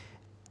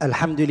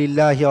الحمد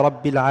لله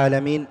رب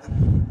العالمين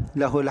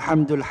له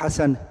الحمد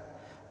الحسن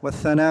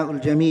والثناء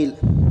الجميل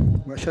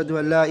وأشهد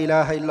أن لا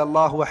إله إلا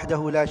الله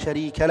وحده لا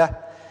شريك له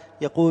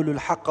يقول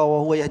الحق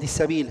وهو يهدي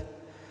السبيل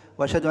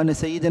وأشهد أن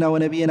سيدنا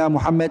ونبينا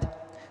محمد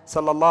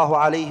صلى الله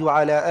عليه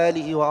وعلى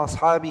آله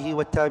وأصحابه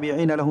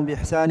والتابعين لهم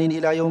بإحسان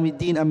إلى يوم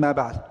الدين أما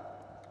بعد.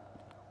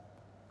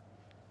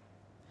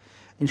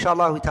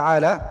 Inshallah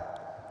ta'ala,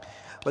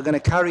 we're going to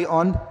carry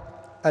on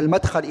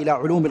al-madkhal ila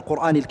ulum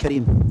al-Quran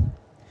al-Kareem,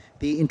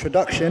 the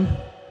introduction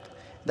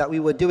that we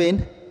were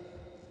doing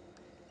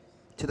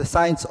to the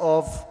science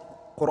of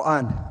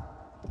Quran.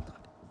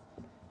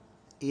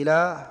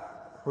 Ila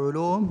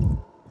ulum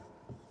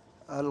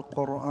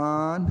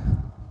al-Quran.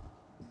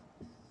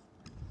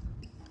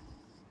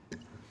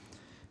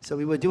 So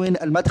we were doing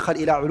al-madkhal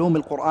ila ulum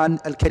al-Quran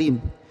al-Kareem,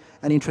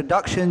 an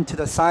introduction to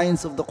the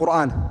science of the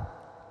Quran.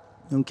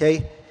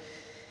 Okay?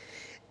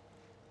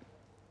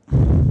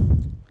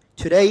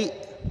 Today,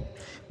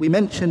 we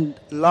mentioned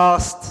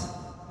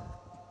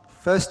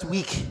first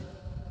week,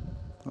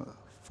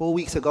 4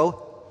 weeks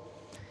ago,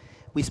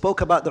 we spoke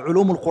about the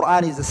ulum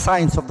al-Quran is the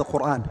science of the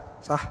Quran.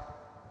 Sah?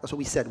 That's what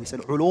we said. We said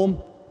ulum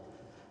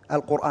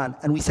al-Quran.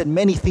 And we said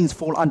many things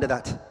fall under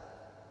that.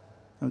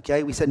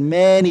 Okay? We said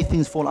many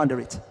things fall under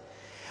it.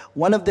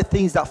 One of the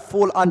things that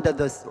fall under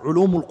the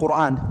ulum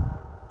al-Quran,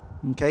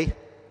 okay,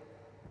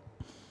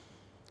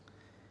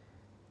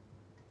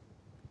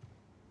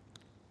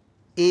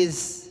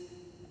 is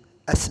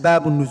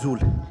أسباب النزول.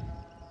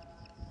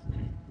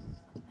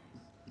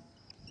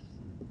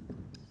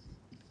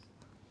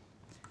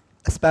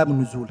 أسباب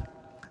النزول.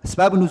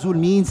 أسباب النزول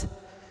means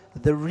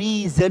the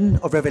reason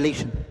of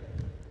revelation.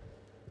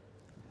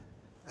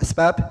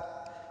 أسباب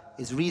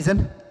is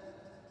reason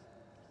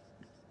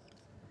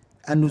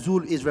and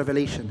nuzul is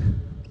revelation.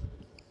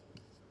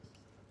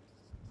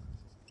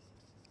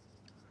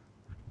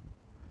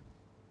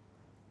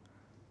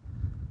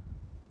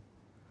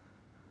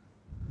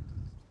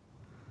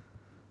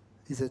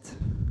 Is it?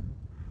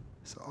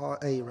 It's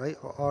R-A, right?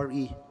 Or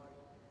R-E?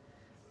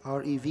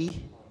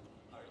 R-E-V?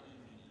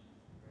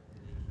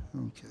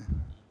 Okay.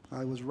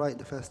 I was right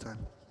the first time.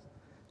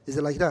 Is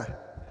it like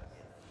that?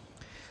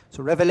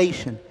 So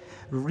revelation.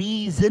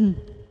 Reason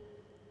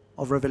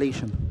of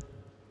revelation.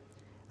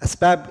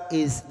 Asbab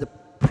is the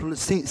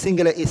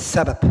singular is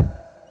sabab.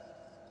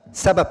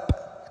 Sabab.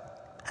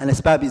 And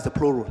asbab is the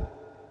plural.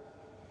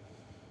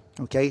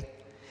 Okay?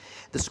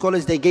 The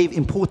scholars, they gave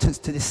importance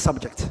to this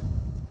subject.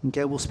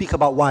 Okay, we'll speak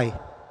about why.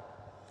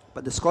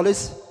 But the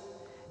scholars,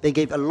 they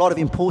gave a lot of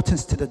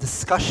importance to the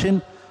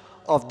discussion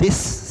of this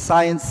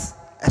science,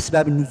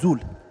 Asbab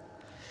al-Nuzul.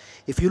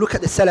 If you look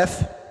at the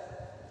Salaf,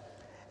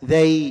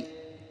 they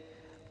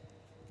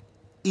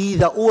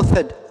either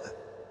authored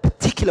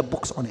particular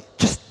books on it,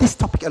 just this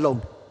topic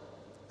alone.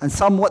 And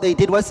some, what they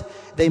did was,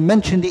 they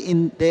mentioned it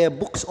in their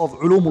books of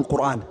Ulum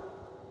al-Quran.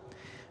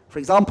 For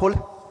example,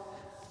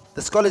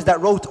 the scholars that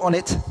wrote on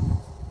it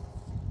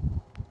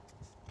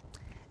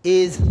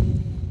is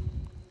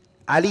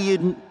Ali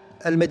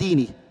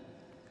al-Madini,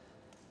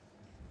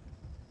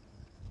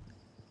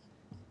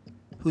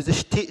 who's the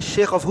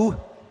sheikh of who?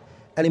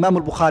 Al-Imam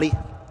al-Bukhari.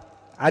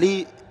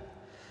 Ali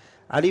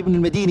ibn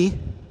al-Madini,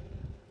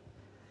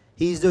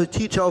 he is the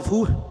teacher of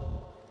who?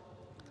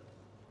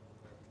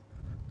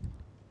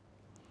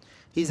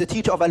 He is the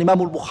teacher of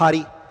Al-Imam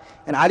al-Bukhari.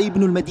 And Ali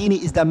ibn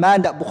al-Madini is the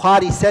man that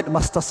Bukhari said,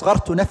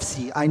 "Mastasghartu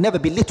nafsi," I never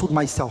belittled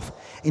myself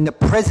in the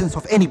presence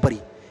of anybody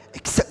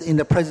except in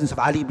the presence of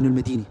Ali ibn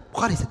al-Madini.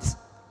 Bukhari said this.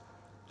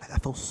 Like, I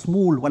felt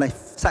small when I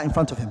sat in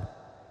front of him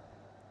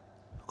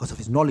because of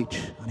his knowledge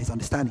and his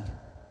understanding.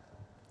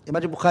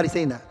 Imagine Bukhari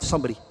saying that to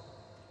somebody.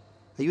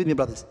 Are you with me,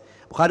 brothers?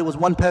 Bukhari was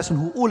one person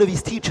who all of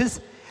his teachers,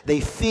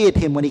 they feared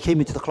him when he came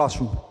into the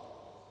classroom.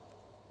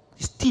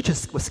 His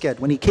teachers were scared.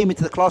 When he came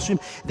into the classroom,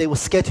 they were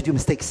scared to do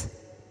mistakes.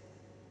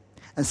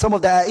 And some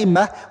of the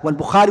A'imma, when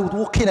Bukhari would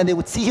walk in and they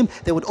would see him,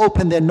 they would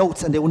open their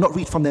notes and they would not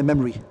read from their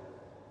memory.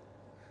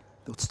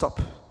 They would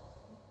stop.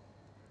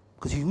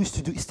 Because he used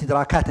to do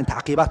istidrakat and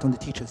ta'qibat on the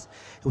teachers.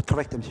 He would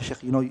correct them, say,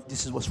 Sheikh, you know,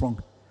 this is what's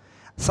wrong.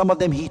 Some of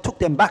them, he took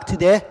them back to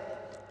their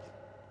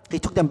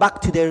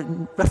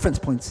reference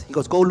points. He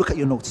goes, go look at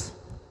your notes.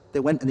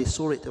 They went and they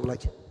saw it. They were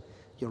like,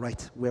 you're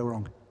right, we're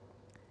wrong.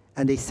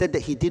 And they said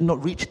that he did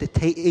not reach the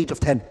age of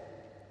 10.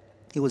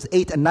 He was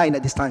 8 and 9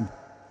 at this time.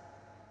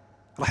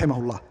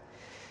 Rahimahullah.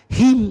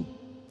 Him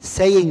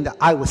saying that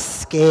I was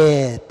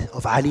scared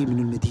of Ali ibn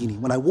al-Madini.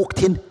 When I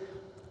walked in,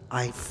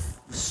 I was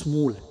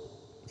small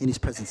in his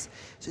presence.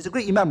 So he's a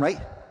great Imam, right?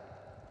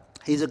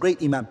 He's a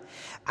great Imam.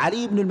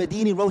 Ali ibn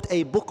al-Madini wrote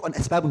a book on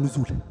Asbab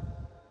al-Nuzul.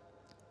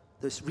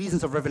 There's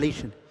reasons of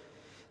revelation.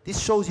 This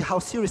shows you how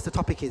serious the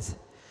topic is.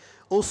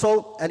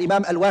 Also,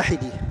 Al-Imam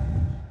al-Wahidi.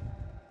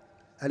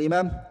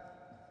 Al-Imam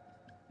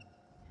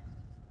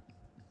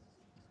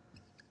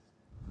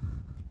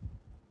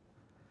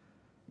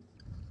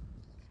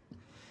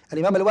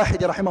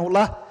al-Wahidi,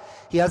 rahimahullah,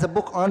 he has a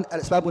book on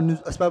Asbab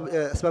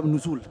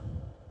al-Nuzul.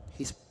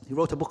 He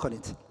wrote a book on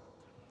it.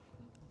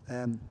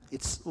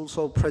 It's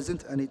also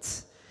present, and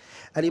it's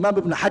Al-Imam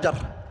Ibn Hajar.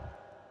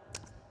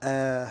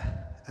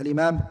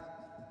 Al-Imam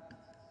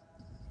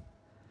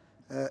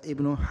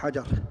Ibn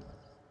Hajar,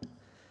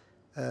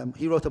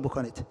 he wrote a book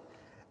on it.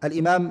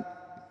 Al-Imam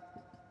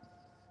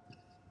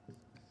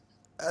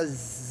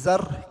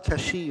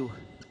الزركشي,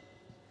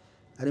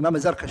 الإمام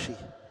الزركشي,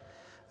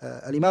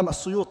 الإمام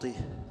السيوطي,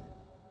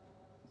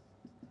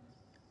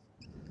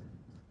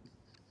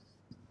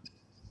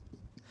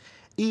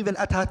 even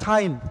at her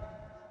time,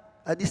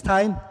 at this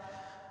time,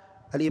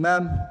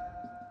 الإمام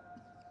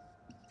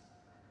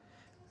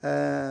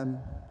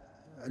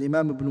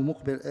ابن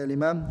مقبل,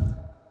 الإمام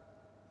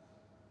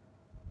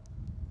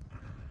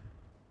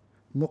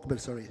مقبل,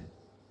 sorry,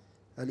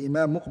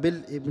 الإمام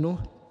مقبل ابن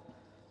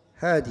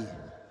هادي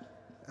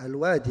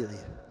الوادعي.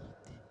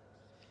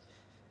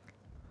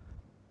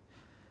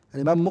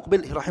 Imam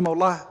Muqbil,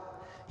 rahimahullah,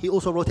 he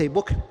also wrote a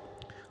book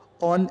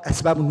on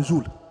Asbab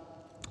al-Nuzul.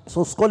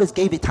 So scholars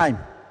gave it time.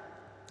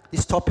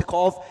 This topic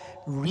of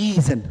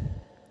reason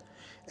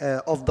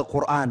of the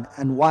Quran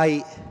and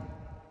why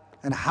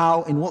and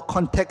how, in what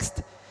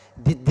context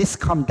did this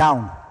come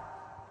down.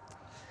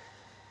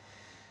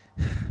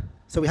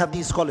 So we have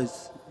these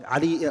scholars,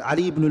 Ali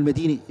ibn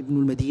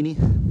al-Madini,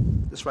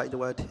 let's write the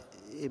word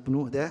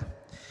ibn there,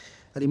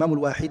 Al-Imam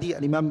al-Wahidi,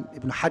 Al-Imam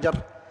ibn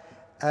Hajar,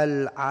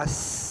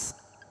 Al-Asqalani,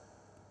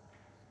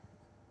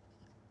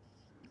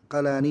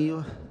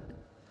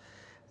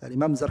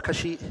 Al-Imam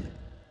Zarkashi,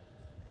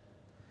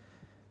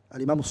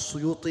 Al-Imam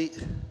al-Suyuti,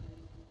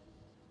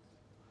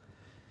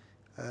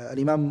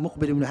 Al-Imam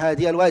Muqbil ibn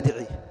Hadi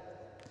al-Wadi'i.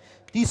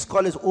 These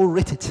scholars all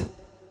wrote it,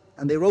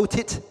 and they wrote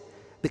it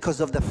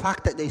because of the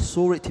fact that they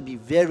saw it to be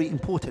very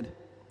important.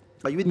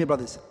 Are you with me,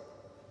 brothers?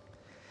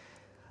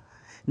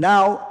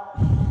 Now,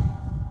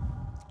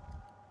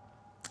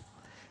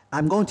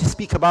 I'm going to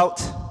speak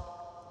about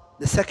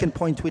the second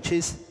point, which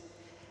is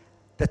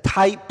the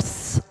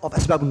types of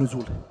Asbab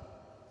al-Nuzul.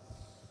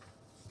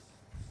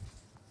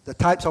 The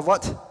types of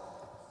what?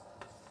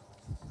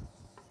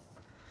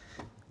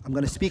 I'm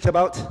going to speak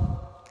about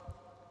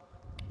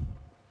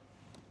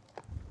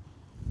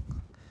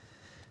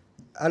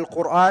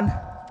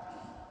Al-Quran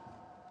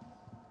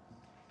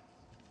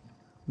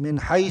من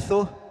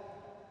حيث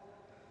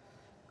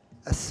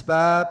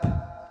أسباب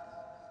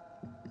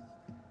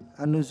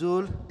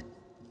النزول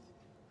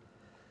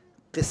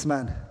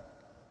قسمان.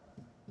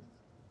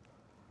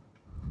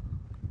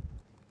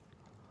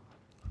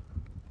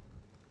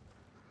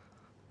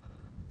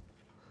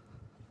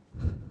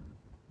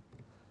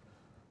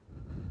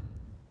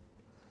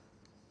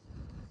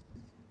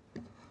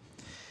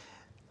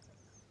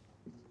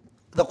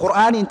 The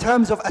Quran in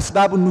terms of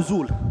Asbab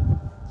al-Nuzul.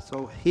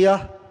 So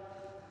here,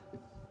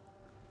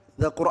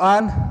 the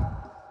Quran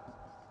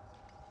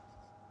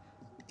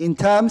in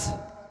terms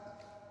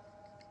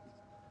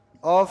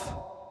of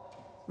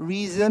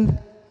reason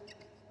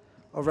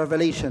of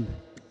revelation.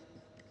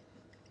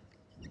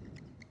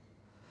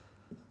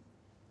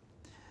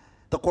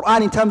 The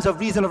Quran in terms of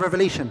reason of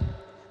revelation.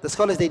 The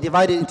scholars, they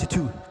divide it into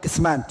two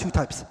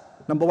types.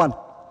 Number one.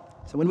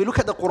 So when we look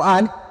at the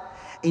Quran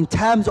in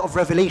terms of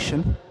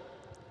revelation,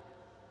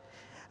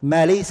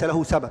 ما ليس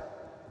له سبب.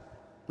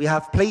 We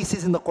have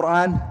places in the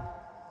Quran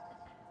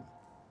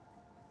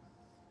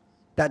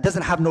that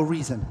doesn't have no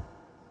reason.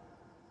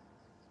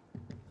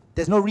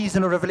 There's no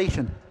reason of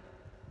revelation.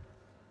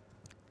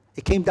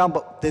 It came down,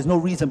 but there's no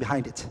reason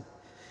behind it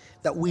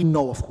that we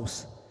know, of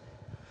course.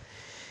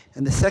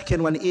 And the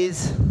second one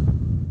is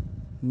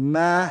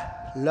ما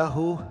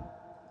له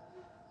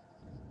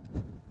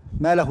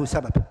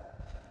سبب.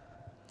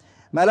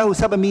 ما له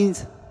سبب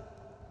means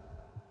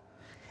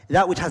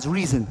that which has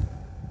reason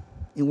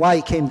in why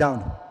it came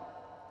down.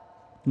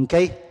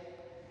 Okay?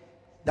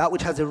 That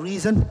which has a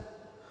reason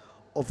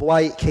of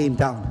why it came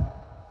down.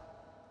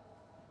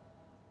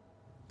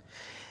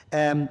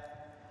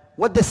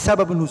 What does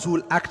Sabab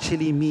al-Nuzul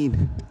actually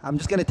mean? I'm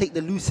just going to take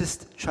the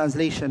loosest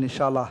translation,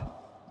 inshallah.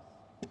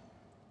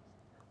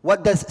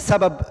 What does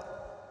Sabab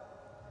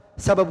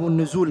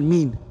al-Nuzul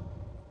mean?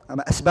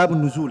 Asbab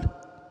al-Nuzul.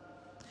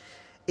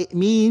 It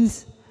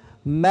means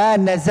ma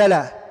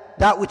nazala,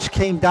 that which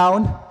came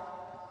down.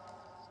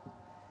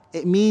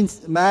 It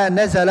means ma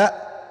nazala,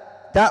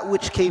 that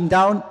which came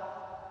down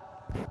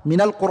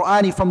min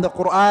al-Qur'ani, from the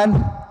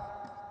Qur'an.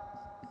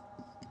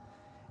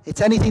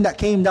 It's anything that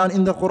came down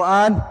in the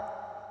Qur'an.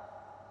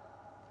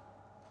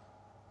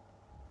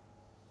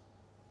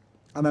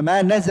 أما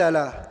ما نزل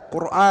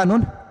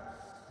قرآن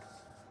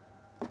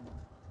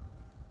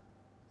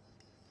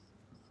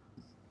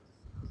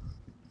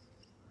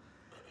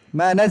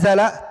ما نزل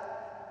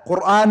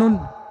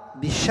قرآن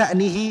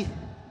بشأنه.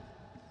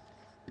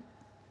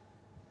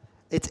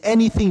 It's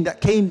anything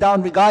that came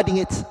down regarding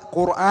its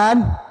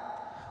Qur'an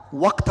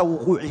وقت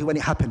وقوعه, when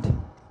it happened.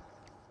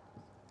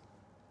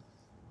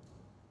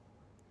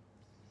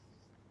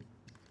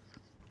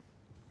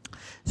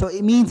 So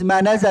it means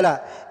ما نزل,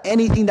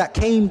 anything that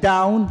came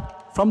down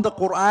from the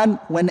Qur'an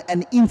when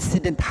an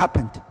incident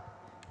happened.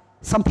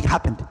 Something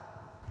happened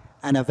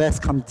and a verse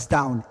comes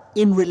down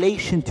in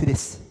relation to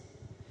this.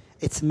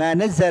 It's ما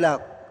نزل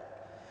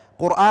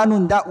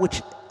قرآن, that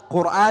which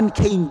Qur'an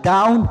came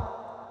down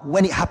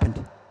when it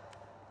happened.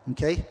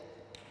 Okay?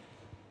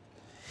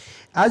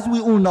 As we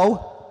all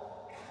know,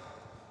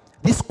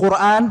 this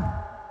Quran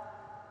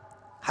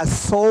has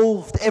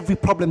solved every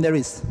problem there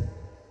is.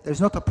 There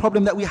is not a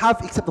problem that we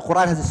have except the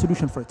Quran has a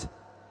solution for it.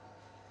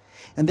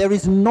 And there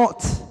is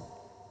not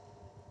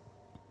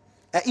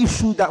an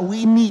issue that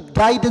we need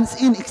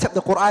guidance in except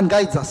the Quran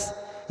guides us.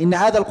 إن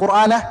هذا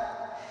القرآن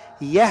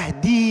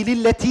يهدي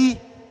للتي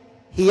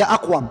هي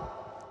أقوم.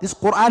 This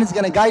Quran is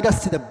going to guide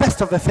us to the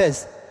best of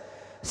affairs.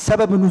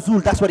 Sabab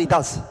nuzul, that's what it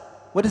does.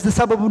 What does the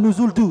sabab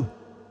nuzul do?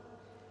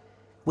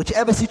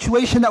 Whichever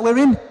situation that we're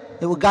in,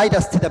 it will guide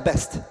us to the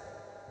best.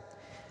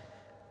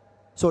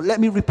 So let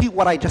me repeat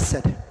what I just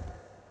said.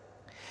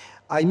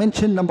 I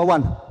mentioned number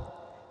one,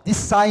 this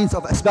science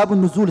of asbab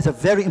nuzul is a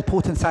very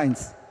important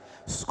science.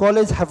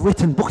 Scholars have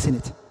written books in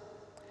it.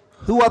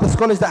 Who are the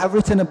scholars that have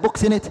written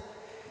books in it?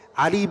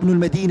 Ali ibn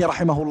al-Madini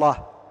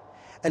rahimahullah,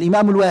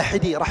 al-Imam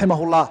al-Wahidi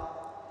rahimahullah,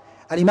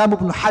 al-Imam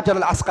ibn Hajar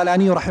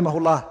al-Asqalani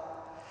rahimahullah,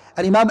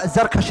 al-Imam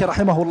al-Zarkashi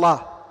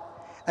rahimahullah,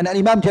 and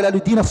al-Imam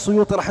Jalaluddin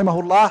al-Suyuti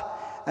rahimahullah,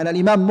 and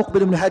al-Imam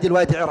Muqbil ibn Hadi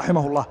al-Wadi'i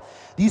rahimahullah.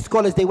 These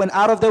scholars, they went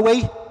out of their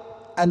way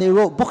and they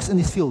wrote books in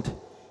this field.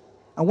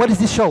 And what does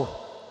this show?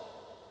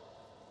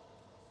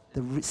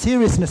 The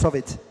seriousness of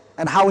it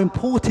and how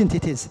important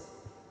it is.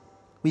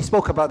 We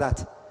spoke about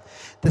that.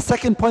 The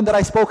second point that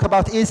I spoke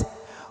about is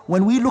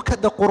when we look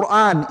at the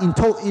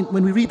Quran,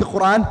 when we read the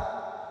Quran,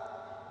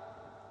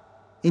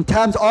 in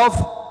terms of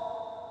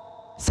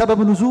sabab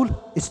nuzul,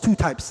 it's two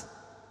types.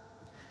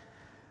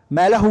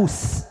 ما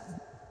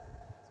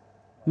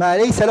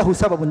ليس له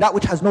سبب, that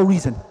which has no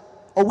reason,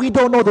 or we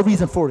don't know the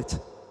reason for it.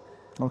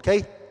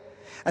 Okay?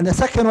 And the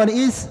second one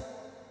is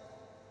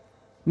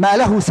ما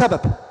له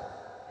سبب,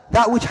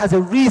 that which has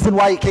a reason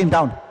why it came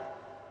down,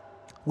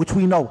 which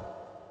we know.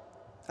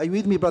 Are you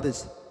with me,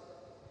 brothers?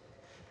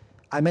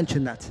 I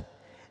mentioned that.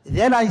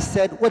 Then I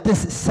said, what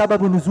does sabab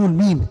nuzul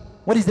mean?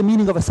 What is the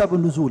meaning of a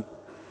sabab nuzul?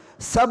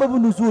 Sabab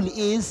nuzul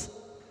is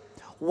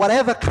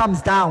whatever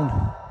comes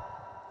down.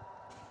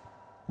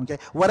 Okay?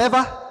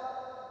 Whatever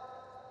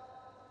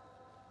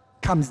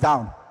comes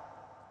down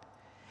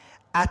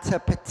at a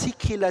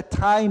particular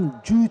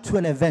time due to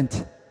an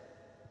event.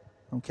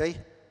 Okay?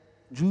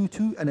 Due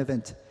to an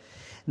event.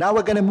 Now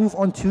we're going to move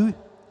on to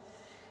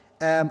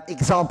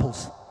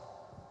examples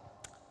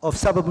of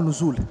sabab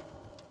nuzul.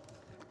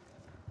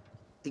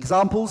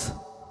 Examples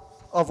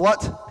of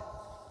what?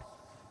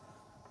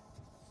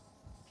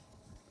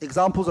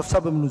 Examples of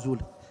sabab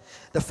nuzul.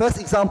 The first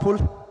example,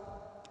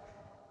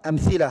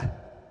 amthila.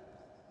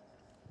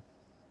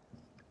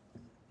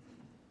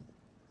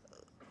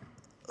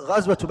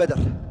 Ghazwat Badr.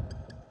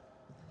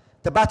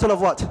 The battle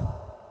of what?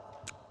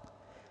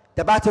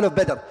 The battle of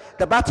Badr.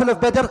 The battle of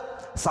Badr,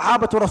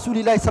 Sahabatu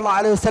Rasulillah sallallahu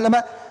alayhi wa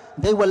sallam,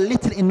 they were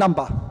little in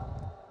number.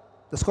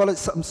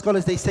 Some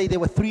scholars, they say they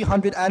were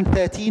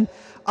 313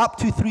 up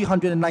to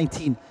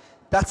 319.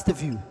 That's the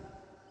view.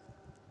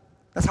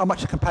 That's how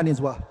much the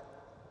companions were.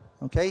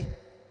 Okay?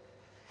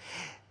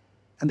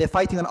 And they're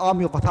fighting an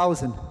army of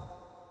 1,000.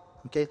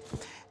 Okay?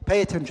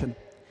 Pay attention.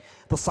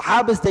 The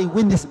Sahabas, they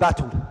win this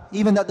battle,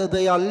 even that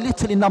they are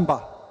little in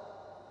number.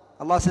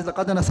 Allah says,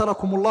 لَقَدْ نَصَرَكُمُ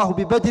اللَّهُ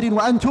بِبَدْرٍ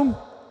وَأَنْتُمْ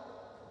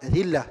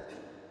أَذِلَّةٌ.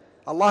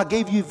 Allah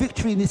gave you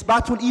victory in this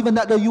battle, even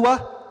that you were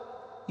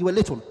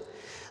little.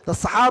 The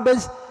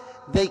Sahabas,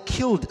 they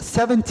killed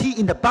 70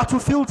 in the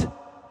battlefield,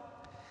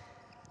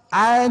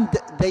 and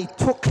they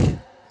took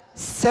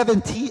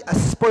 70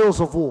 as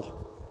spoils of war,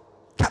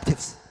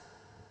 captives.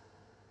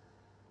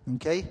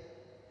 Okay?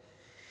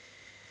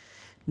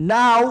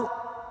 Now,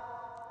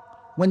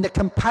 when the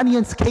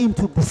companions came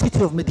to the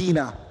city of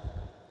Medina,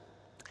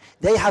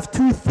 they have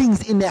two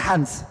things in their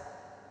hands.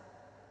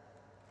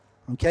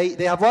 Okay?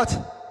 They have what?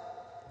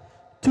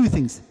 Two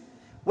things.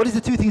 What is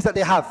the two things that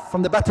they have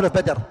from the battle of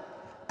Badr?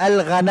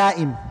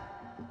 Al-Ghanaim.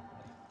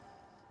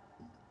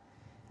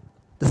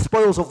 The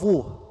spoils of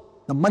war,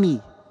 the money,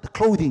 the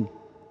clothing,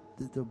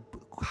 the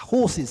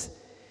horses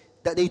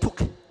that they took.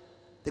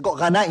 They got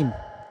Ghanaim.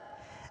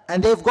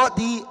 And they've got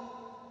the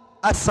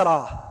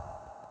Asra.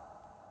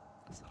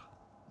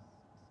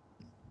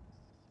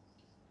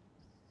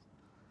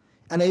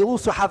 And they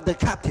also have the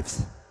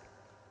captives.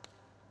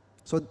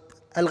 So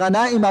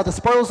Al-Ghanaim are the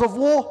spoils of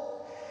war,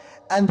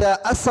 and the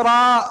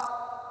Asra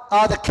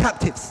are the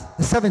captives,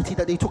 the 70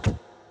 that they took.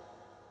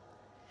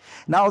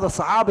 Now the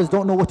Sahabas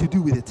don't know what to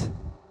do with it.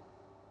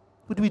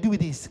 What do we do with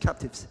these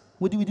captives?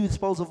 What do we do with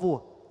spoils of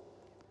war?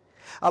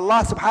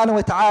 Allah subhanahu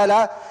wa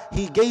ta'ala,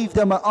 He gave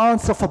them an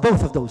answer for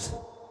both of those.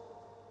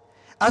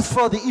 As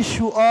for the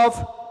issue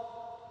of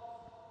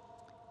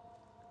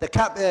the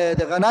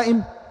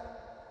Ghanaim,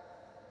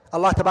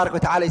 Allah tabarak wa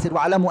ta'ala said,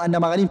 وَعَلَمُوا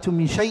أَنَّمَا غَنِمْتُم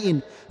مِّن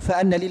شَيْءٍ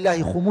فَأَنَّ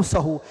لِلَّهِ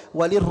خُمُسَهُ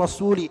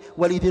وَلِلرَّسُولِ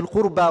وَلِذِي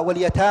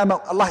الْقُرْبَى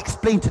وَالْيَتَامَى. Allah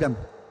explained to them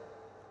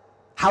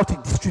how to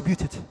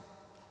distribute it.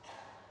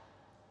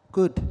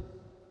 Good.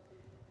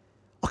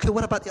 Okay,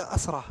 what about the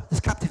Asra,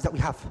 this captives that we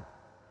have?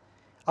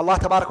 Allah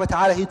tabarak wa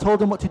ta'ala, He told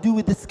them what to do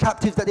with these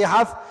captives that they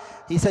have.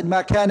 He said,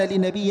 ما كان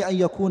لنبي أن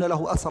يكون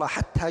له أسرى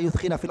حتى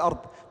يثخن في الأرض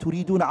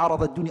تريدون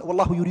عرض الدنيا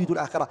والله يريد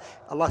الآخرة.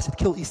 Allah said,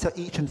 kill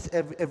each and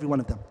every one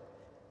of them.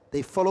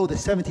 They follow the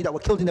 70 that were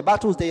killed in the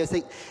battles. They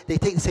take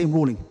the same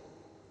ruling.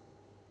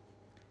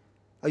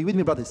 Are you with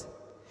me, brothers?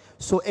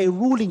 So a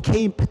ruling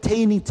came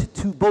pertaining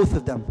to both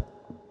of them.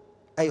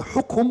 A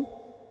hukum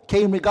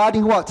came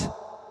regarding what?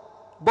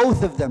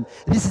 Both of them.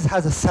 This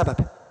has a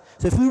sabab.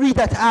 So if we read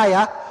that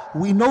ayah,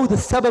 we know the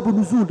sabab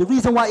nuzul. The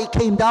reason why it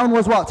came down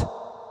was what?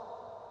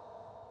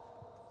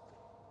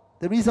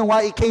 The reason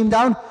why it came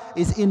down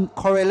is in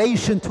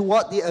correlation to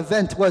what the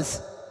event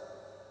was.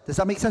 Does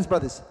that make sense,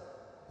 brothers?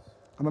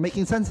 Am I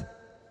making sense?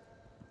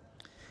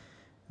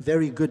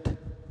 Very good.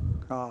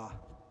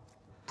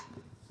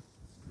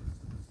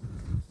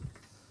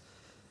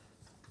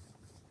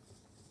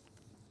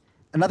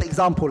 Another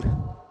example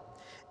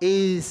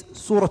is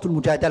Surah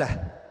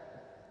Al-Mujadalah.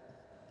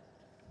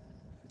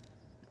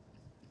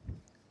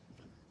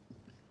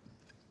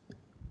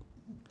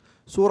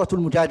 Surah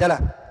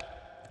Al-Mujadalah.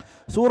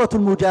 Surah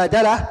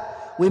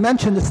Al-Mujadalah, we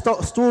mentioned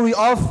the story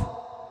of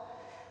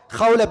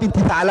Khawla bint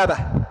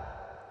Tha'laba.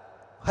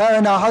 Her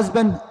and her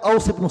husband,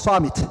 Aws ibn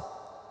Samit.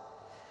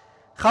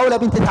 Khawla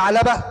bint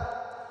Tha'laba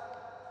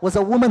was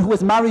a woman who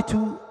was married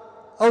to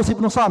Aws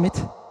ibn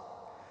Samit.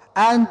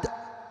 And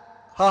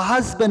her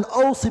husband,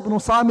 Aws ibn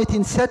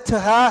Samit, said to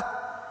her,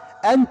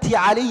 Anti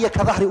alayya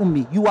ka dhahri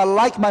ummi. You are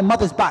like my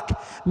mother's back.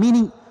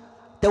 Meaning,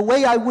 the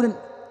way I wouldn't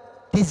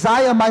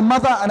desire my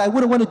mother and I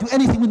wouldn't want to do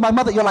anything with my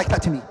mother, you're like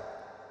that to me.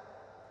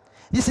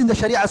 This in the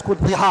Sharia is called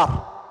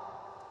dhihar.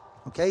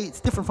 Okay, it's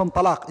different from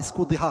talaq, it's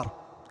called dhihar.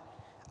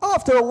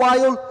 After a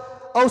while,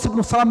 Aws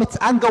ibn Samit's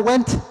anger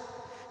went.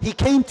 He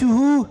came to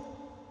who?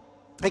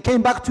 He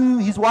came back to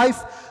his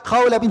wife,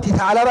 Khawla bint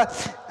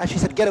Tha'laba, and she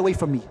said, get away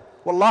from me.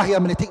 Wallahi,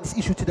 I'm going to take this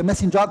issue to the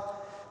Messenger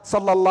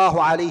sallallahu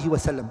alayhi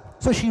wasallam.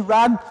 So she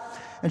ran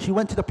and she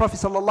went to the Prophet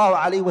sallallahu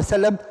alayhi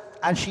wasallam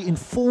and she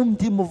informed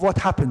him of what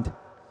happened.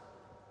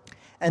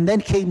 And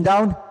then came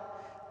down,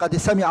 قَدْ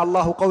سَمِعَ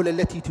اللَّهُ قَوْلَ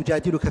الَّتِي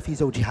تُجَادِلُكَ فِي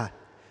زَوْجِهَا.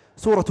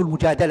 Surah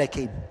Al-Mujadalah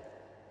came.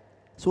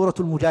 Surah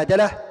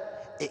Al-Mujadalah,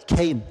 it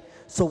came.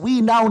 So we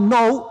now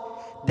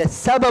know the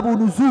sababu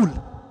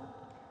nuzul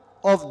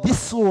of this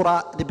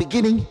surah, the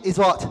beginning is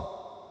what?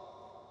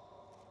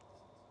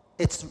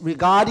 It's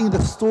regarding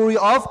the story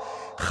of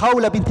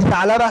Khawla bint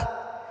Tha'laba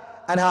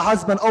and her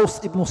husband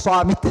Aws ibn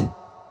Samit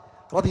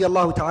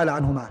radiyallahu ta'ala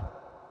anhuma.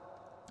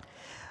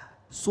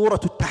 Surah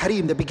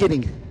Al-Tahrim, the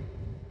beginning.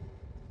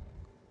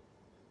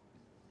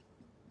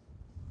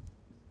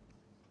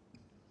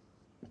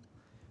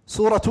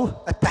 Surah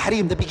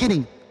Al-Tahrim, the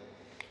beginning.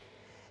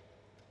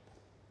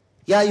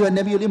 يا أيها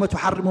النبي لما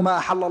تحرم ما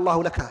أحل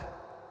الله لك.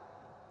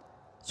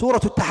 Surah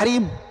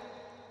Al-Tahrim.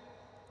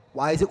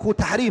 Why is it called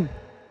Tahrim?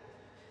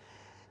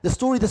 The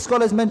story the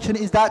scholars mention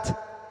is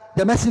that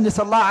the Messenger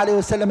sallallahu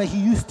alaihi wasallam,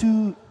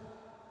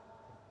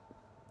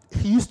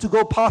 he used to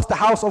go past the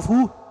house of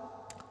who?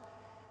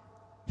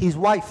 His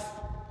wife,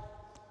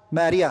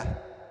 Maria.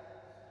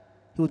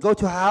 He would go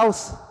to her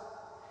house,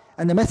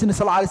 and the Messenger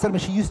sallallahu alaihi wasallam,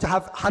 she used to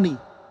have honey.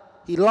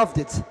 He loved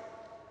it.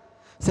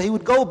 So he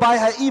would go by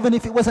her even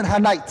if it wasn't her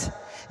night.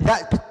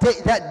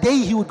 That day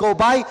he would go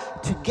by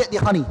to get the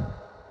honey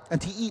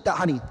and to eat that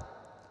honey.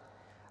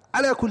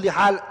 Ala kulli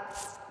hal,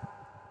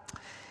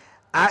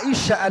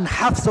 Aisha and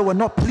Hafsa were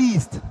not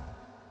pleased.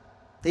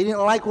 They didn't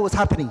like what was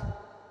happening.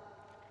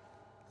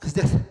 Because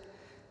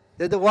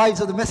they're the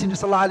wives of the Messenger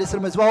sallallahu alaihi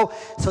wasallam as well.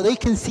 So they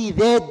can see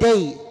their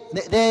day.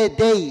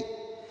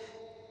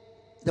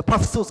 The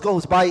Prophet still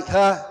goes by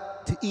her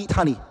to eat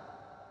honey.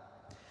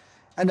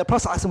 And the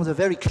Prophet ﷺ was a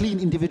very clean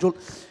individual.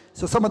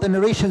 So some of the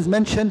narrations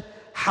mention,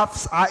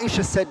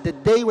 Aisha said, the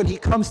day when he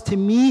comes to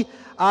me,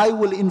 I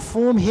will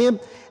inform him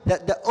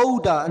that the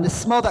odor and the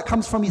smell that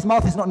comes from his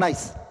mouth is not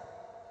nice.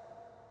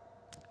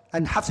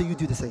 And Hafsa, you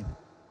do the same.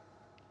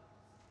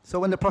 So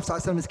when the Prophet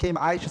ﷺ came,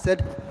 Aisha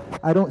said,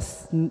 I don't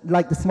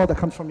like the smell that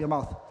comes from your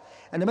mouth.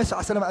 And the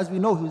Messenger ﷺ, as we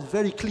know, he was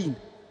very clean.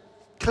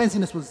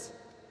 Cleanliness was.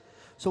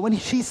 So when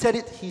she said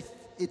it,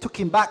 it took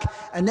him back.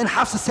 And then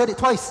Hafsa said it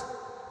twice.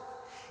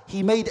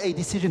 He made a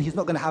decision, he's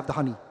not going to have the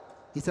honey.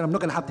 He said, I'm not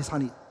going to have this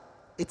honey.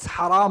 It's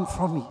haram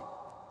from me.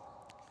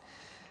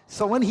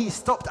 So when he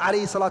stopped,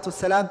 alayhi salatu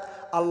wasalam,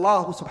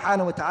 Allah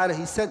subhanahu wa ta'ala,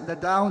 he sent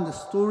down the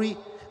story,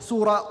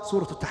 Surah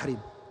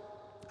Al-Tahrim.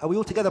 Are we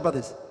all together,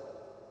 brothers?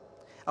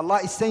 Allah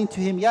is saying to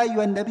him, Ya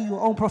ayyuhan nabi, you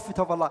own prophet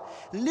of Allah,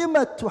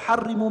 لِمَا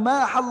تُحَرِّمُ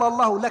مَا حَلَّ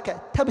اللَّهُ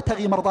لَكَ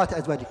تَبْتَغِي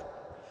مَرْضَاتَ أَزْوَاجِكَ.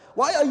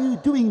 Why are you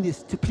doing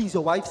this to please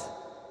your wives?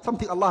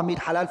 Something Allah made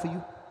halal for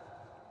you.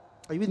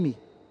 Are you with me?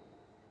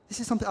 This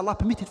is something Allah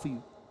permitted for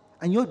you.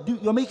 And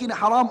you're making it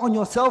haram on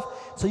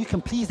yourself so you can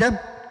please them.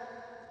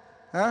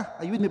 Huh?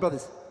 Are you with me,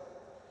 brothers?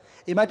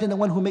 Imagine the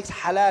one who makes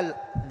halal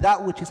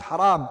that which is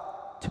haram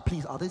to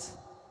please others.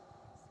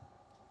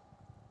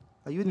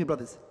 Are you with me,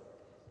 brothers?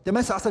 The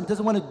Messenger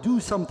doesn't want to do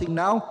something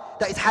now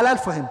that is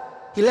halal for him.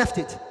 He left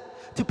it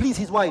to please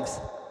his wives.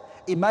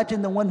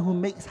 Imagine the one who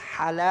makes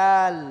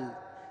halal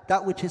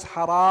that which is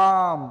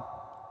haram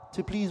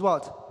to please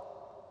what?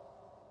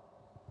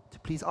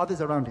 please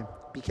others around him.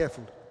 Be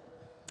careful.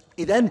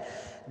 Then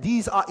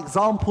these are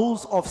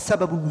examples of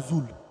sababun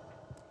nuzul.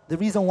 The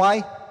reason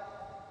why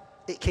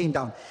it came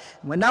down.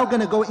 We're now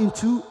going to go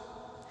into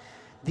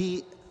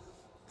the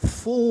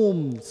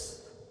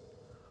forms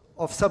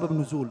of sabab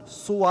nuzul,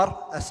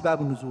 suwar asbab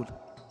nuzul.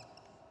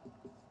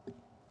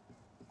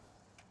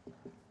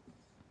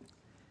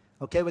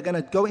 Okay, we're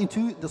going to go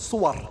into the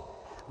suwar,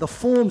 the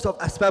forms of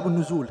asbab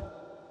nuzul.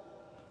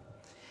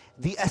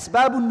 The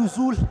asbab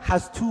nuzul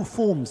has two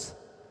forms.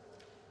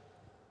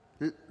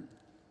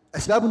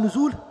 Asbab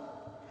nuzul,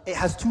 it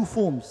has two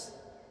forms.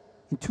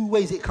 In two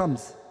ways it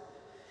comes.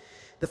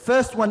 The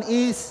first one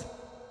is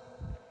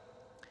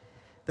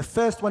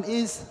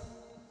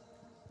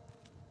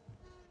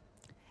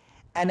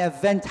an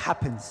event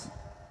happens.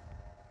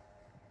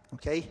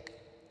 Okay?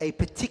 A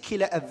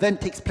particular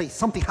event takes place.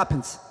 Something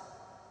happens.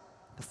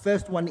 The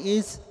first one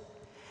is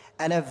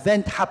an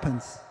event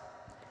happens.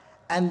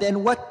 And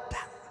then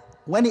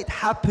when it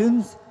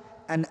happens,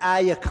 an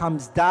ayah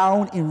comes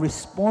down in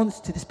response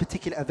to this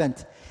particular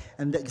event.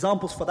 And the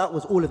examples for that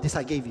was all of this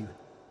I gave you.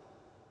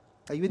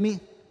 Are you with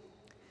me?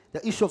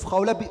 The issue of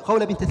Khawla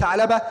bint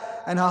Tha'laba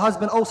and her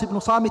husband Aws ibn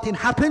Samitin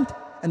happened,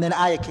 and then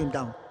ayah came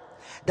down.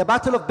 The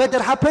battle of Badr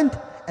happened,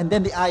 and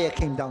then the ayah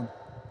came down.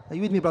 Are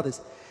you with me,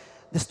 brothers?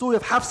 The story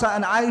of Hafsa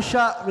and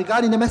Aisha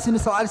regarding the Messenger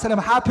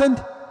ﷺ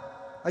happened.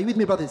 Are you with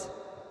me, brothers?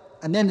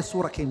 And then the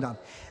surah came down.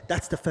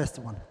 That's the first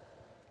one.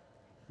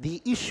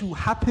 The issue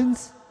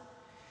happens,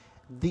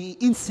 the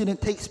incident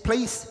takes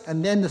place,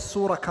 and then the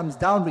surah comes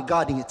down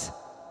regarding it.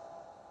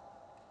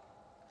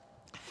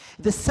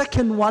 The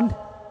second one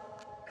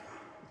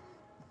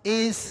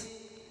is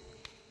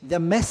the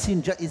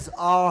messenger is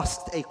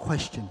asked a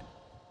question.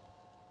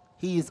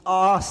 He is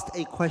asked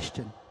a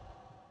question.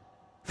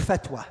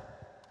 Fatwa.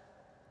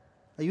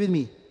 Are you with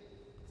me?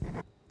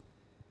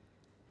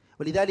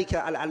 ولذلك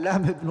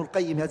العلامة ابن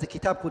القيم has a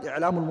kitab called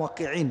إعلام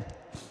الموقعين.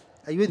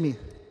 Are you with me?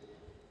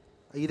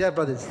 Are you there,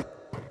 brothers?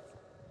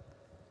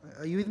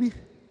 Are you with me?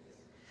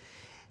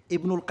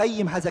 Ibn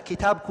al-Qayyim has a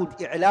kitab called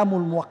إعلام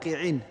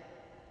الموقعين.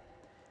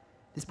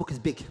 This book is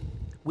big.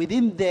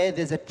 Within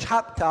there's a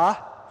chapter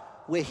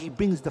where he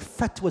brings the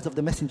fatwas of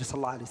the Messenger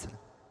ﷺ,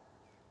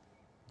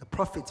 the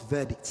Prophet's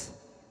verdicts,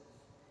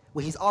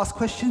 where he's asked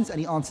questions and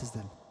he answers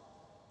them.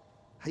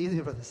 How are you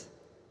doing, brothers?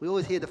 We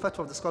always hear the fatwa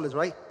of the scholars,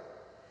 right?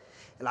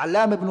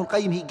 Al-Allama ibn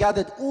al-Qayyim, he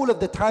gathered all of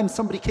the times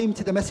somebody came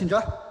to the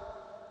Messenger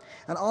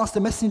and asked the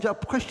Messenger a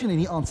question and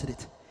he answered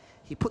it.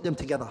 He put them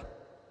together.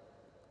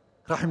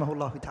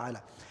 Rahimahullah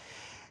ta'ala.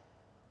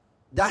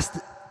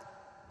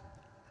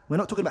 We're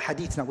not talking about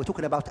hadith now, we're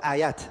talking about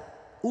ayat.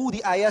 All the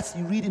ayats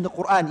you read in the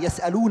Quran,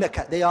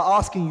 يَسْأَلُونَكَ, they are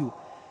asking you.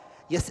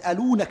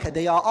 يَسْأَلُونَكَ,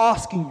 they are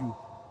asking you.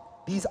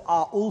 These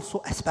are also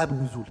asbab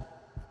nuzul.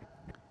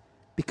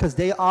 Because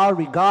they are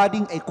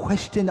regarding a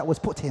question that was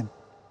put to him.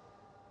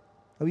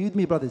 Are you with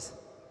me, brothers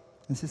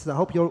and sisters? I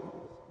hope you're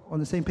on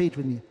the same page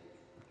with me.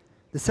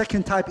 The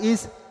second type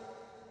is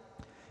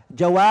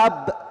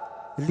جواب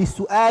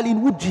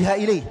لسؤال وجه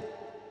إليه.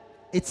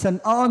 It's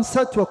an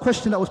answer to a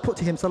question that was put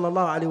to him,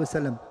 sallallahu alaihi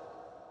wasallam.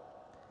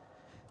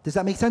 Does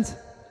that make sense?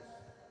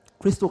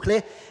 Crystal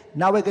clear.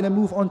 Now we're going to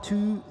move on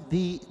to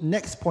the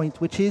next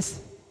point, which is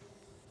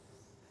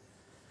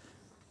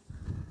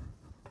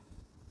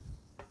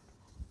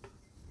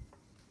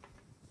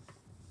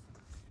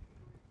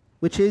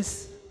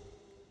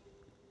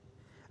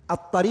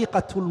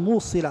الطريقة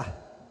الموصلة,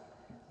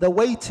 the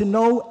way to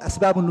know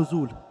أسباب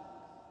النزول.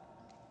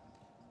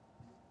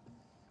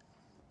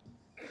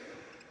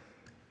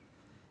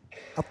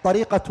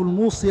 الطريقة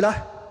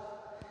الموصلة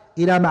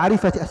إلى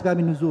معرفة أسباب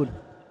النزول.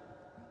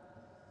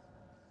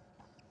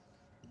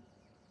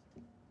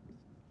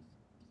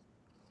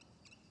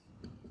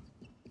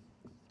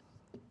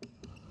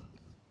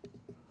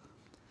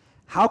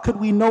 How could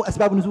we know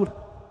أسباب النزول?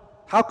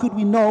 How could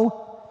we know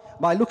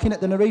by looking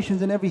at the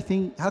narrations and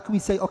everything? How can we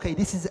say, okay,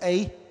 this is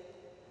a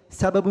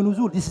sabab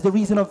nuzul, this is the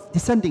reason of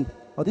descending,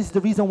 or this is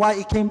the reason why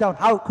it came down?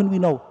 How can we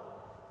know?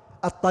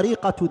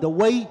 At-tariqatu, the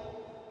way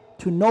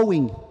to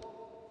knowing,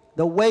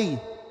 the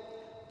way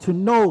to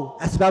know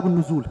asbab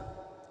nuzul.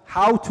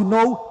 How to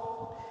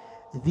know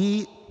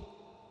the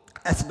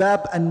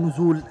asbab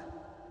an-nuzul.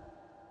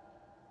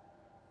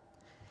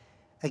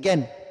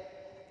 Again,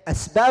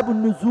 asbab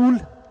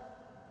an-nuzul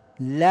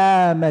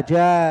لا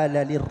مجال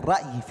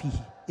للرأي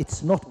فيه.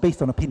 It's not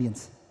based on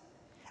opinions.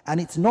 And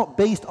it's not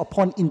based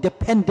upon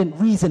independent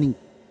reasoning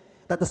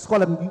that the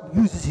scholar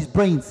uses his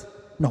brains.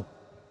 No.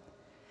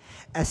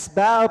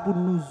 Asbab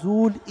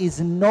al-nuzul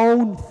is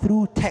known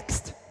through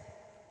text.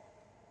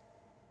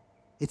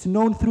 It's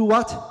known through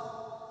what?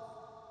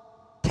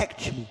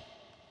 Textually.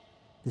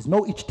 There's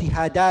no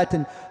ijtihadat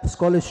and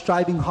scholars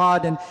striving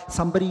hard and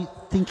somebody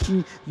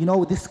thinking,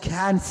 this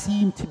can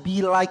seem to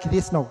be like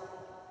this. No.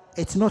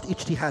 It's not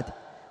ijtihad.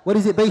 What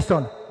is it based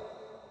on?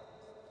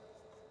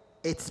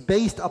 It's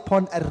based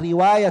upon a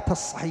riwayat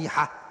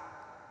as-sahiha.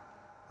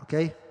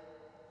 Okay?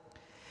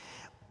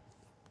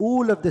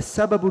 All of the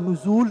sabab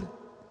nuzul,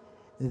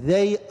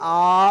 they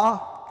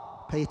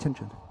are, pay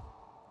attention.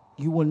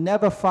 you will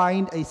never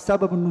find a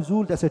sabab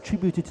al-nuzul that's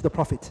attributed to the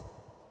Prophet.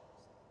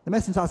 The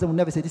Messenger will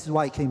never say this is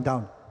why it came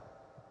down.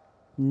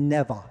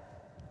 Never.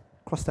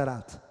 Cross that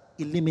out.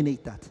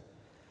 Eliminate that.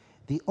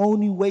 The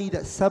only way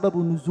that sabab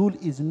al-nuzul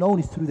is known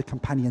is through the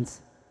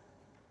companions.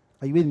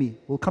 Are you with me?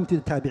 We'll come to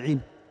the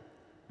tabi'een.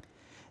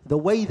 The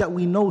way that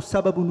we know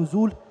sabab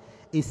al-nuzul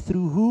is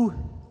through who?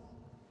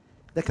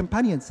 The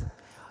companions.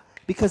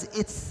 Because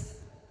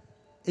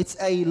it's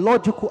a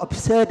logical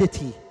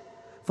absurdity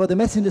for the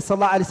Messenger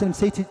sallallahu alaihi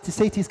wasallam to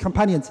say to his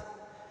companions,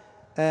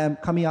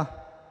 come here,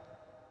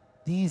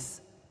 these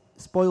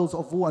spoils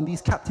of war and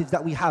these captives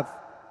that we have,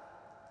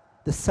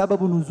 the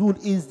sabab al-nuzul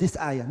is this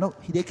ayah. No,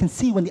 they can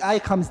see when the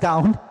ayah comes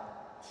down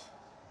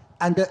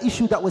and the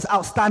issue that was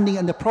outstanding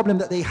and the problem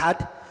that they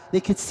had, they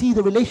could see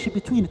the relationship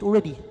between it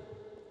already.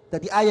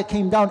 That the ayah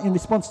came down in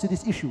response to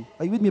this issue.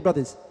 Are you with me,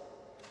 brothers?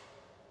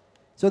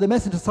 So the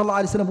Messenger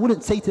sallallahu alaihi wasallam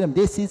wouldn't say to them,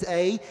 this is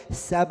a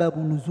sabab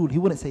al-nuzul. He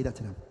wouldn't say that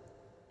to them.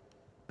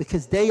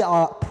 Because they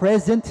are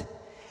present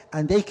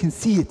and they can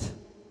see it.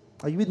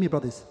 Are you with me,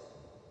 brothers?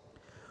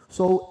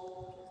 So,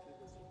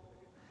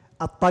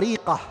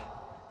 at-tariqah,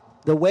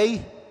 the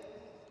way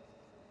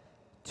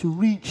to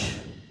reach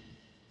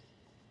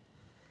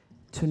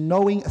to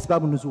knowing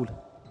asbab al-nuzul.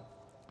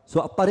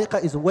 So,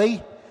 at-tariqah is a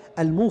way,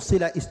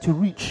 al-musila is to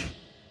reach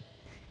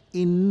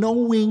in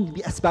knowing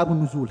the asbab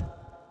al-nuzul.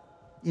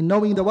 In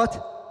knowing the what?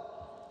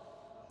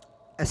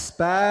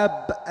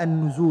 Asbab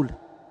al-nuzul.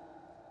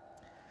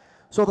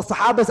 So the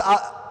Sahabas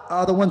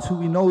are the ones who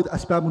we know the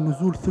asbab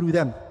al-nuzul through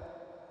them.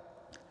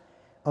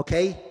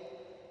 Okay?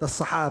 The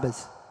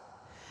Sahabas.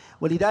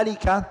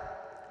 وَلِذَلِكَ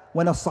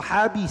when a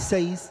Sahabi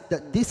says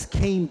that this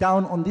came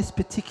down on this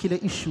particular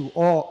issue,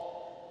 or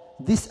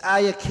this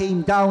ayah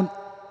came down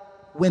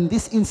when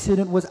this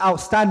incident was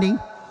outstanding,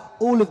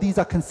 all of these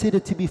are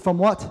considered to be from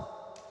what?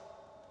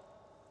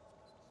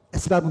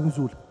 Asbab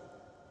al-nuzul.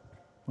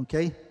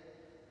 Okay?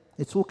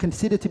 It's all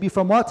considered to be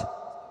from what?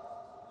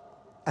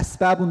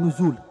 Asbab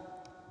al-nuzul.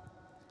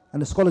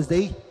 And the scholars,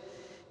 they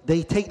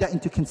take that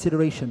into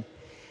consideration.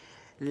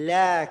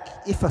 Like,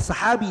 if a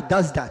Sahabi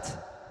does that,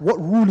 what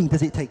ruling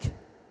does it take?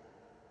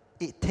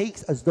 It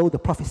takes as though the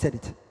Prophet said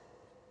it.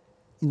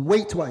 In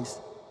weight-wise,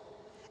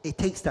 it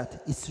takes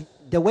that. It's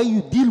the way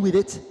you deal with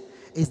it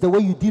is the way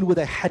you deal with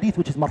a hadith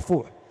which is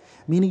marfu'.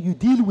 Meaning you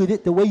deal with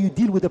it the way you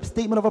deal with a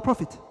statement of a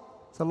Prophet.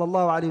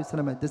 Sallallahu alayhi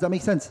wasallam. Does that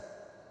make sense?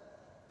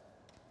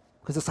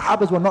 Because the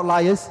Sahabas were not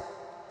liars.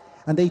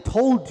 And they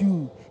told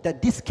you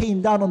that this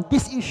came down on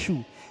this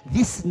issue.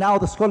 This now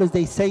the scholars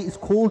they say is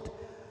called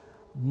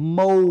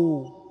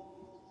mawqufu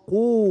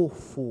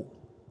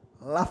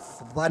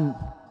lafdhan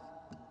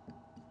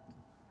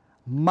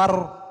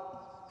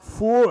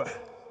marfu'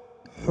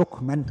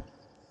 hukman.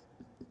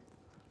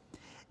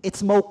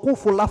 It's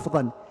mawqufu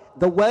lafdhan.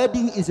 The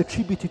wording is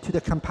attributed to the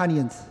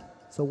companions.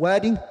 So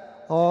wording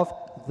of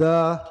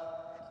the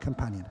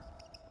companion.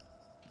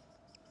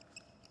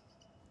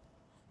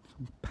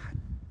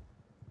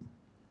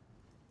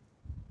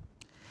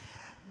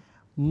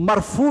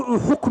 Marfu'u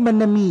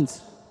hukman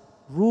means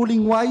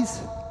ruling wise.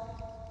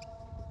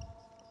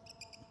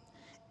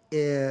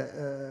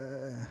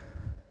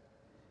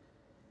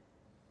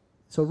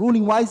 So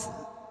ruling wise,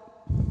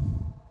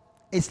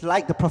 it's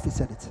like the Prophet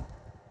said it.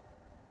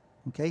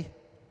 Okay?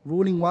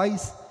 Ruling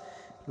wise,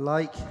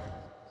 like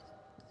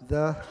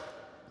the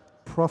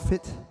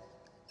Prophet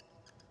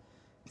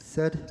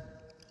said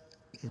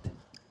it.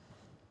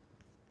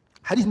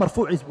 Hadith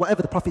marfu' is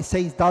whatever the Prophet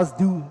says, does,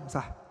 do.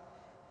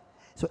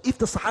 So if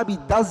the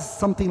Sahabi does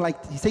something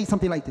like, he says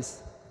something like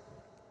this.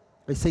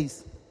 He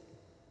says,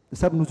 the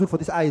sabab nuzul for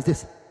this ayah is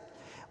this.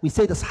 We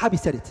say the Sahabi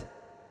said it,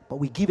 but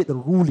we give it the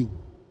ruling.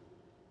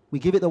 We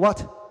give it the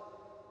what?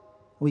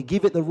 We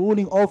give it the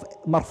ruling of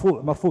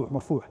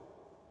marfu'.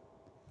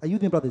 Are you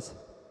with me, brothers?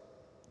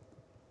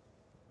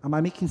 Am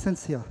I making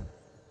sense here?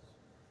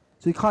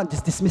 So you can't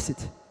just dismiss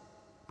it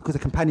because the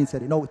companion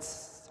said it. No,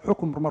 it's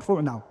hukm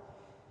marfu' now.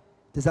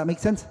 Does that make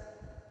sense?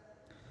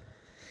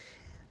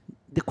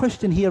 The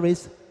question here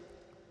is,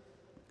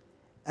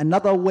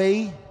 another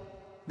way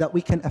that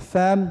we can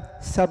affirm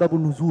sabab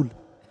al-nuzul.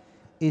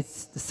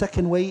 It's the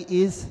second way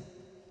is,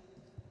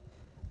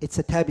 it's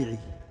a tabi'i.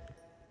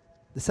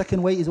 The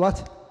second way is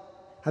what?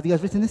 Have you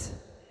guys written this?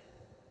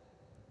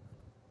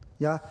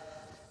 Yeah?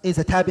 Is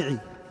a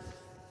tabi'i.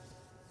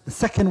 The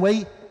second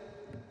way,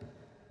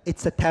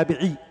 it's a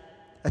tabi'i.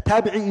 A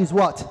tabi'i is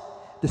what?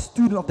 The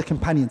student of the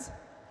companions.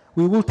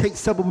 We will take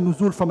sabab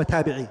al-nuzul from a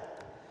tabi'i.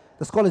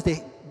 The scholars,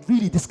 they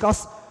really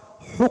discuss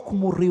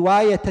حكم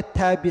رواية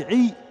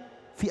التابعي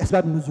في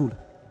أسباب النزول.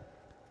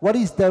 What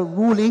is the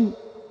ruling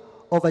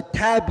of a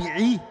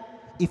tabi'i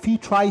if he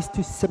tries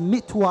to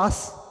submit to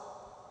us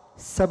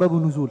sabab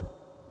al-nuzul?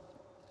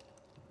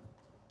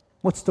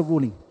 What's the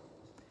ruling?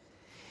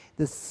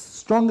 The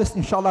strongest,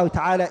 inshallah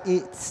ta'ala,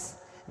 it's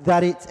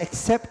that it's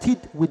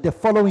accepted with the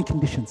following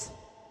conditions.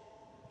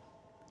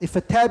 If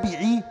a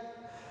tabi'i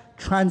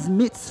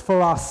transmits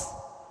for us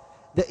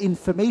the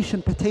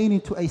information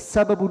pertaining to a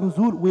sabab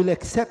al-nuzul, we'll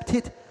accept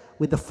it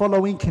with the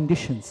following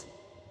conditions.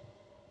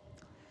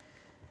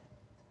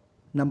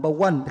 Number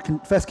one, the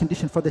first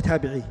condition for the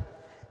tabi'i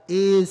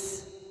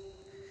is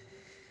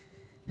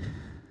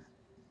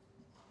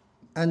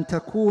أن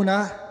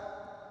تكون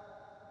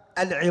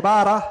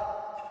العبارة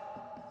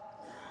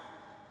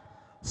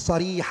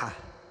صريحة.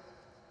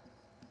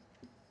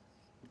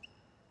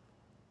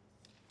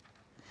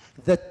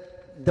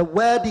 That the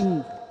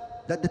wording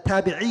that the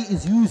tabi'i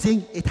is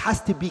using, it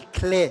has to be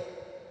clear.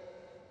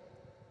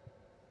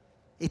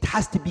 It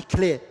has to be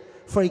clear.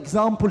 For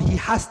example, he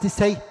has to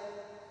say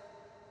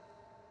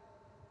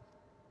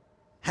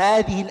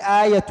هذه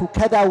الآية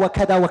كذا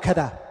وكذا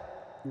وكذا.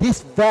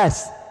 This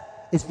verse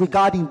is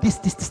regarding this.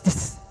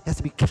 It has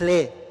to be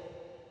clear.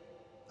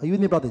 Are you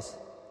with me, brothers?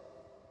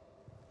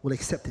 We'll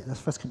accept it. That's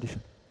the first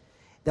condition.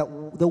 That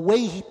the way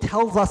he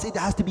tells us, it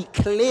has to be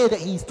clear that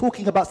he's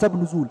talking about sabab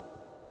nuzul.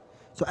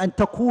 So أن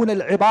تكون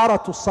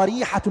العبارة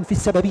صريحة في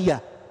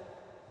السببية.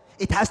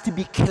 It has to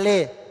be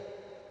clear.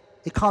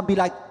 It can't be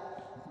like,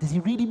 does he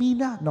really mean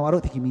that? No, I don't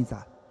think he means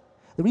that.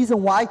 The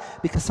reason why,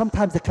 because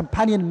sometimes the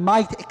companion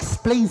might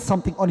explain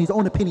something on his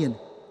own opinion.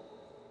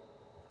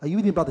 Are you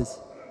with me, brothers?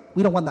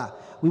 We don't want that.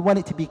 We want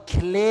it to be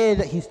clear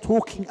that he's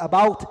talking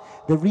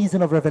about the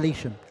reason of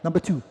revelation. Number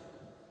two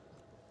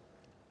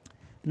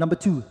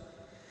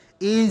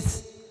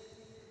is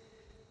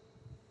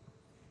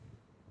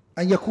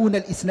أن يكون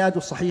الإسناد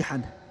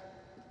صحيحا.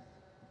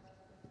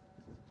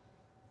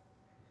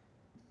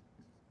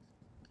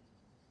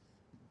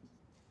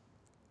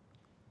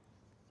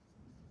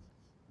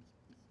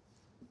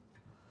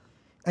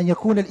 أن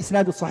يكون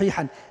الإسناد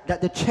صحيحا,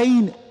 that the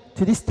chain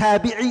to this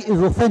tabi'i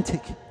is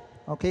authentic.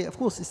 Okay, of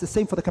course, it's the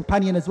same for the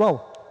companion as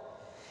well.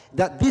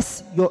 That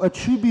this you're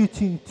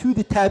attributing to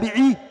the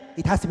tabi'i,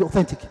 it has to be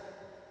authentic.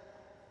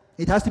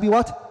 It has to be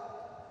what?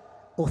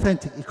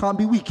 Authentic. It can't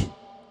be weak.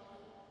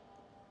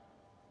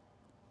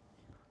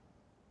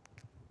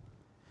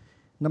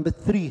 Number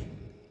three,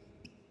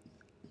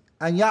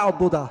 أن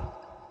يعضد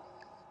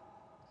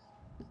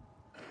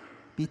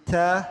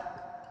بتابعي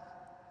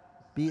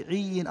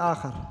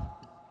آخر.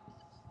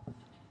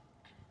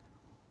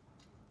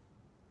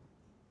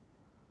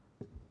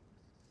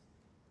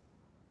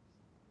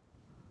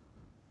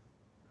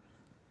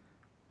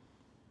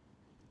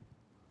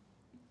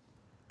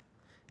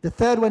 The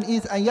third one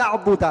is أن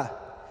يعضد.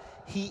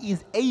 He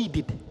is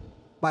aided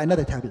by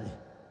another tabi'i.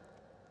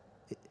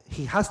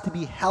 He has to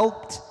be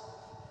helped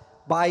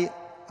by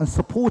and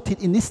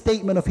supported in this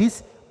statement of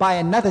his by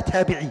another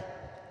tabi'i.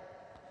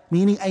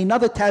 Meaning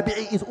another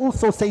tabi'i is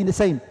also saying the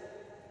same.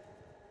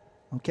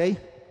 Okay?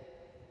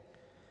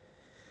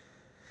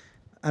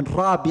 And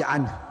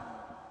رابعا,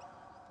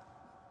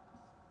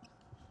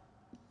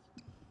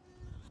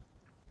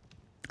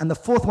 and the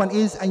fourth one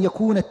is أن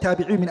يكون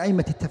التابعي من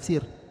أئمة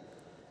التفسير.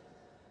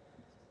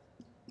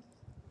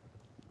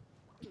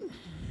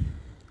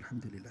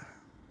 الحمد لله.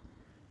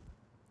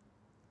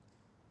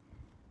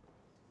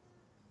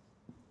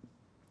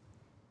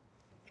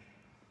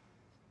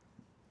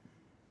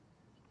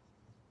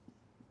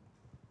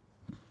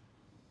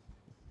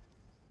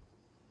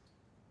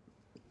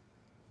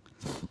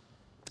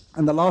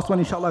 And the last one,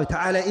 inshallah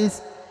ta'ala,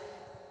 is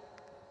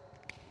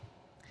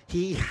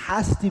he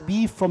has to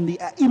be from the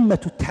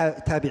A'immatu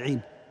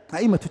Tabi'in,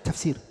 A'immatu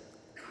Tafsir.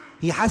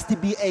 He has to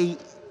be a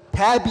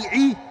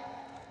Tabi'i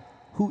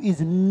who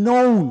is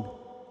known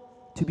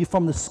to be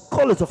from the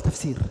scholars of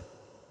Tafsir.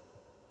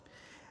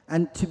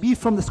 And to be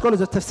from the scholars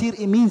of Tafsir,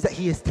 it means that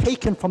he is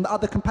taken from the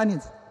other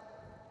companions.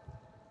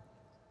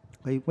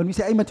 Okay? When we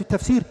say A'immatu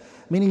Tafsir,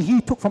 meaning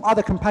he took from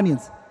other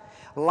companions,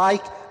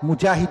 like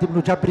Mujahid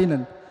ibn Jabrin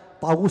and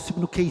طاووس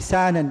ibn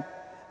Kaysan and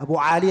Abu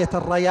Aliyat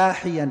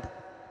al-Rayahi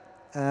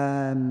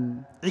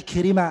and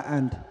Ikrima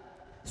and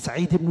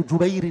Sa'id ibn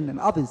Jubayr and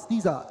others.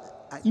 These are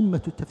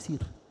A'immatu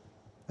Tafsir.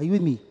 Are you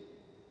with me?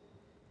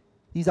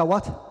 These are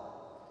what?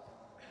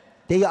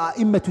 They are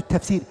A'immatu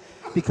Tafsir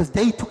because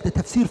they took the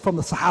tafsir from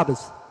the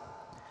Sahabas.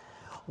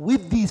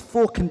 With these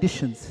four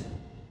conditions,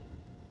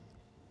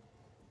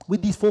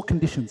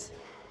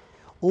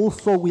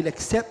 also we'll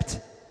accept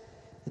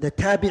the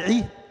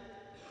tabi'i.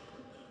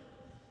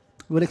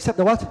 We'll accept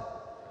the what?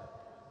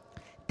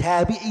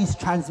 Tabi'i's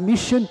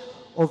transmission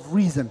of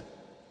reason.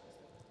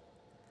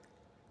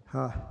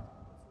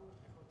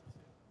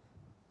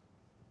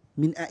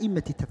 من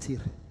أئمة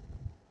التفسير.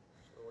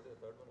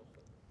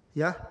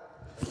 Yeah?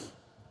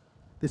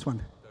 This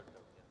one.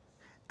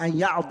 أن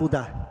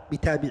يعضد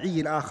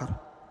بتابعي الآخر.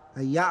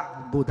 أن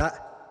يعضد.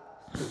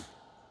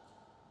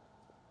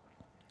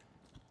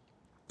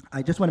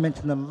 I just want to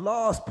mention the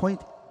last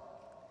point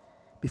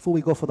before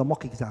we go for the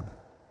mock exam.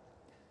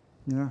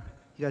 Yeah?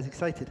 You guys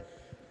excited?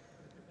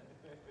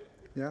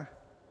 Yeah?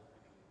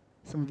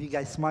 Some of you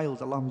guys smiled,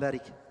 Allahum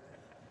barik.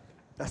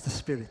 That's the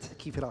spirit.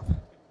 Keep it up.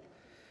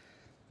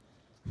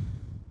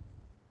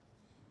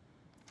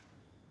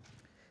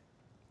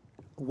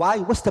 Why?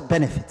 What's the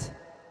benefit?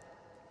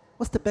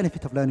 What's the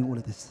benefit of learning all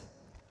of this?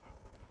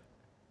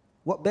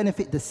 What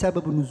benefit does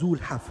sabab nuzul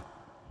have?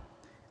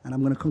 And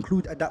I'm going to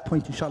conclude at that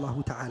point,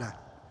 inshallah ta'ala.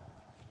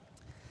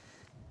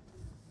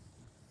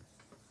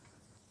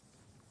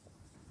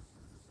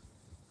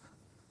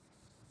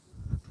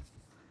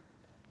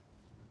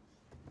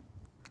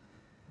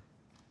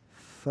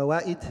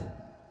 Fawaid,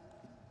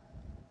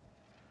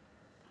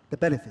 the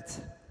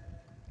benefits.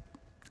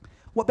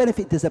 What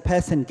benefit does a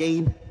person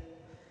gain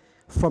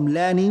from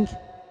learning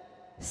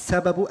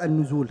Sababu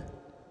al-Nuzul?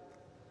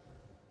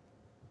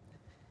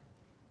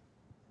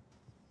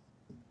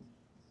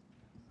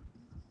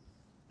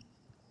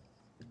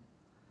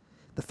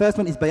 The first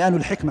one is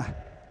Bayanul Hikmah.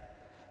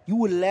 You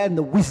will learn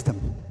the wisdom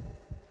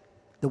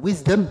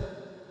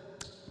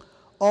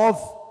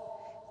of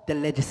the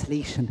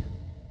legislation,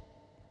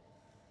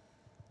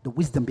 the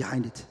wisdom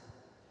behind it,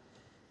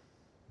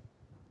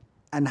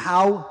 and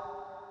how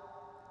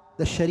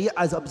the Sharia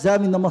is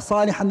observing the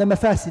masalih and the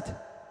mafasid,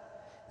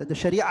 that the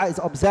Sharia is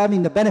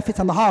observing the benefits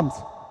and the harms.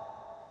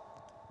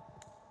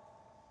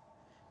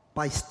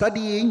 By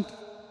studying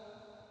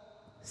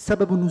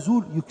Sabab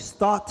al-Nuzul, you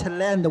start to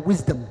learn the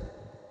wisdom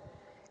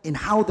in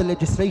how the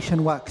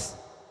legislation works.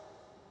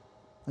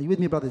 Are you with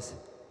me, brothers?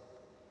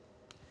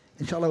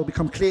 Inshallah, it will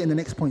become clear in the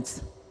next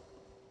points.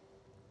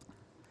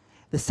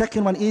 The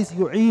second one is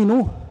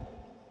yu'inu.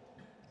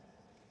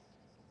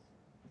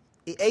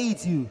 It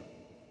aids you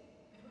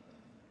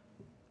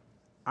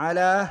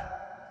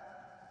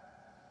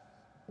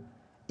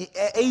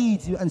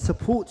and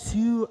supports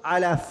you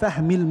ala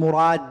fahmil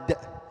murad,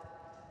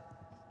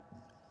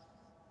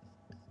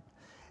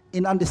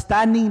 in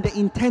understanding the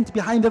intent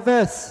behind the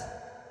verse.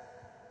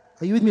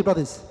 Are you with me,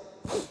 brothers?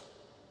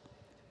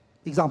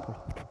 Example,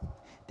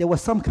 there were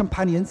some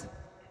companions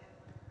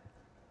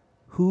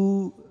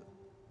who,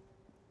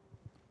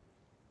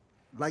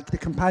 like the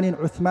companion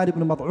Uthman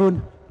ibn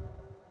Mad'un,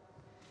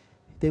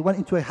 they went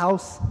into a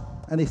house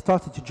and they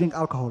started to drink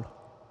alcohol.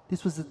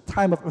 This was the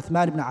time of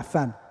Uthman ibn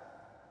Affan.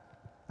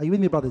 Are you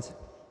with me, brothers?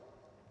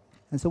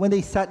 And so when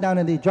they sat down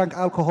and they drank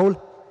alcohol,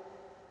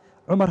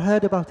 Umar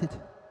heard about it.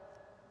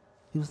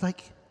 He was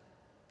like,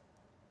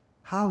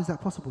 how is that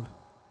possible?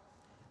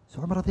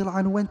 So Umar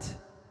radiallahu anhu went.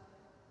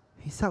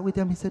 He sat with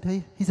them. He said,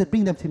 hey, he said,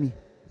 bring them to me.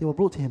 They were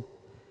brought to him.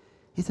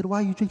 He said, why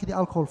are you drinking the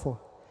alcohol for?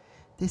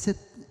 They said,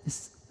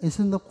 it's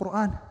in the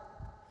Quran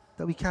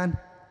that we can.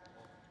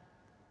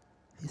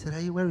 He said,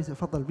 hey, where is it?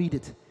 Fadal, read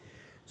it.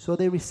 So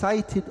they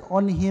recited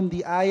on him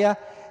the ayah,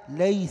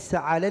 لَيْسَ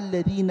عَلَى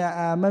الَّذِينَ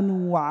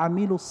آمَنُوا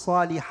وَعَمِلُوا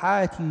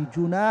الصَّالِحَاتِ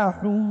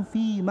جُنَاحٌ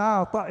فِي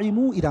مَا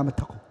طَعِمُوا إِذَا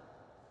مَتَّقُوا.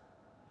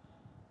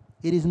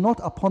 It is not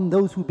upon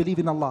those who believe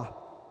in Allah,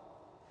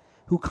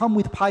 who come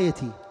with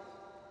piety.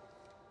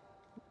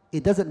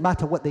 It doesn't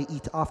matter what they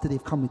eat after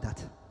they've come with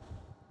that.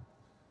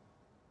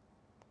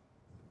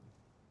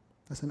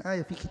 That's an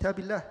ayah fi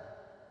kitabillah.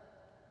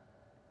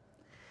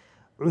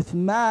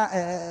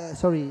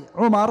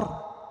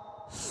 Umar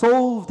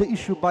solved the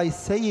issue by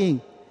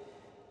saying,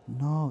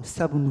 no,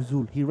 Sabab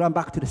al-Nuzul. He ran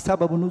back to the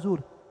Sabab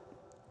al-Nuzul.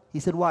 He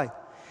said, why?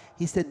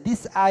 He said,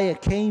 this ayah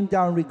came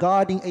down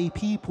regarding a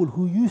people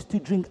who used to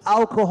drink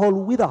alcohol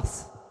with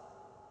us,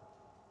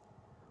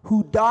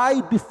 who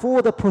died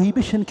before the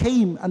prohibition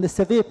came and the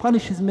severe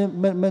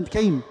punishment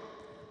came.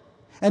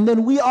 And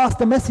then we asked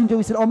the messenger,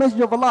 we said, oh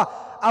Messenger of Allah,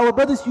 our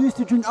brothers used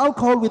to drink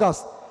alcohol with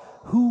us,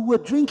 who were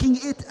drinking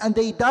it and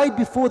they died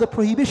before the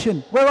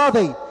prohibition. Where are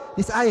they?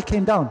 This ayah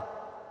came down.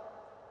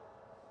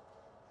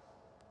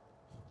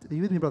 Are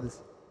you with me, brothers?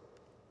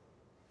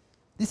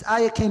 This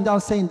ayah came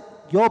down saying,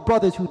 your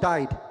brothers who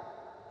died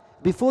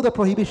before the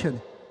prohibition,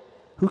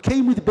 who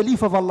came with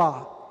belief of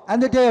Allah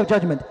and the Day of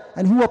Judgment,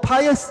 and who were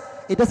pious,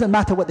 it doesn't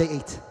matter what they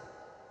ate.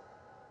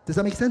 Does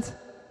that make sense?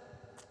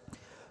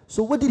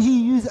 So what did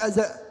he use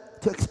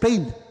to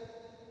explain?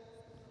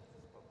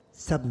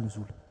 Sabab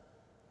nuzul.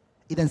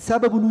 Idan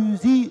sabab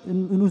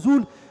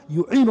nuzul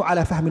yu'inu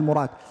ala fahm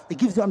al-murad. It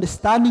gives you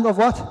understanding of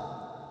what?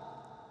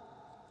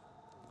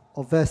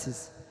 Of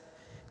verses.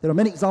 There are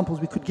many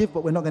examples we could give,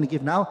 but we're not going to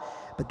give now.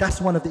 But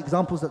that's one of the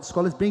examples that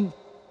scholars bring.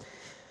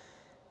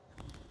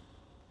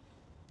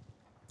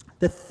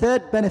 The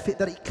third benefit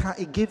that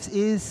it gives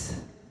is,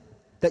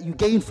 that you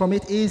gain from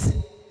it, is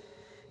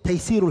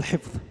Taysir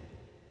al-Hifz.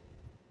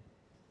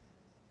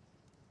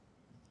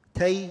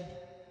 Taysir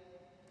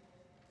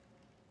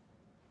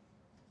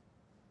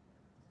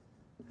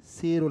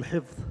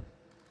al-Hifz.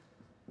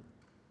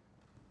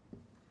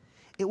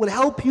 It will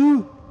help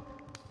you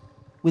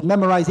with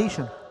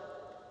memorization.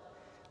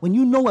 When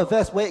you know a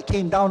verse, where it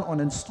came down on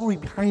and story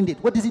behind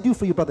it, what does it do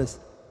for you, brothers?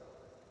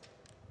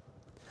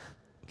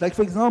 Like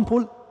for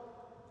example,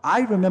 I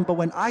remember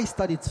when I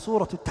studied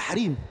Surah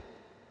Al-Tahrim,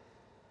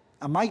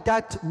 and my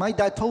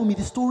dad told me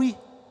this story,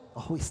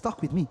 oh, it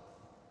stuck with me.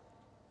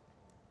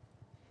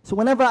 So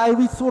whenever I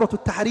read Surah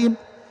Al-Tahrim,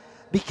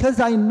 because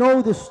I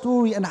know the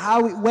story and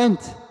how it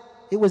went,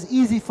 it was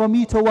easy for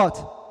me to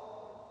what?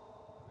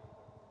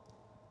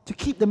 To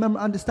keep the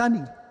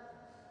understanding.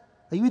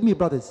 Are you with me,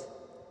 brothers?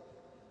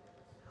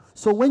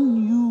 So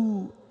when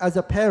you, as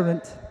a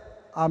parent,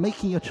 are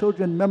making your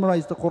children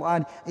memorize the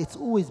Quran, it's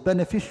always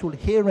beneficial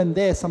here and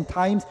there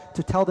sometimes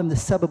to tell them the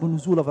sabab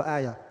nuzul of an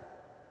ayah,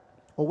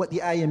 or what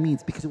the ayah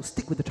means, because it will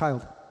stick with the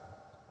child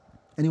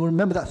and he will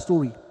remember that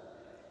story.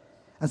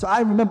 And so I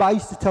remember I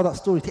used to tell that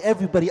story to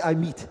everybody I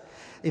meet.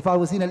 If I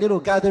was in a little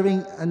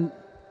gathering and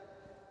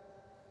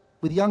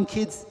With young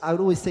kids, I would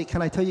always say,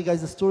 can I tell you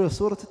guys the story of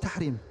Surah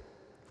Al-Tahrim?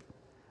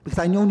 Because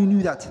I only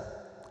knew that.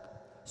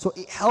 So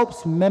it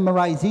helps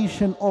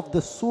memorization of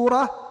the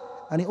surah,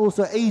 and it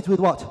also aids with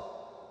what?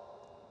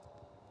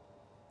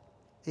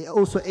 It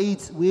also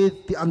aids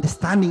with the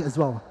understanding as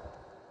well.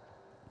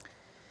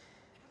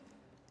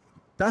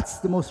 That's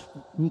the most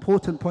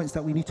important points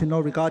that we need to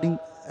know regarding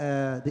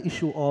the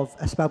issue of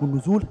Asbab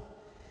al-Nuzul.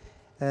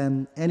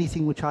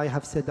 Anything which I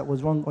have said that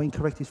was wrong or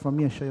incorrect is from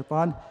me and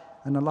shaitan,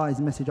 and Allah is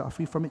the messenger, are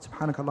free from it.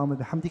 Subhanakallahumma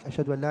bihamdik,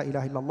 ashhadu an la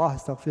ilaha illallah,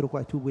 astaghfiruka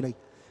wa atubu ilayk.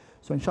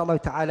 So inshallah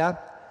ta'ala,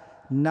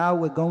 now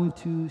we're going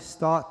to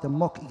start the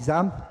mock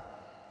exam.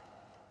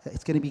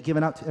 It's going to be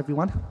given out to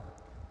everyone.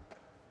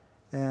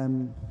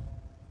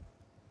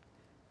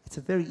 It's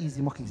a very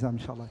easy mock exam,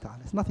 inshallah ta'ala.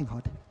 It's nothing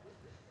hard.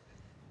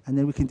 And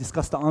then we can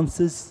discuss the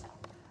answers,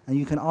 and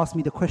you can ask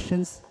me the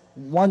questions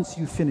once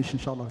you finish,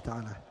 inshallah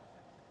ta'ala.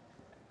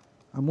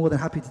 I'm more than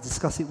happy to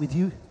discuss it with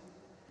you.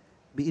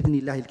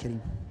 Bi-idhnillahi al-kareem.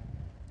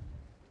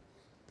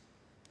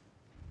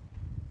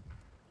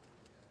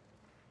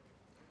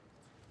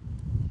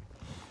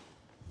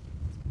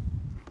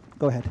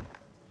 Go ahead.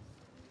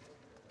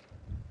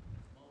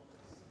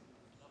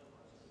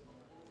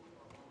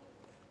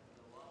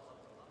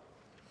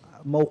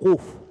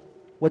 Mawquf.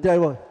 What did I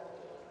write?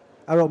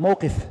 I wrote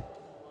mawqif.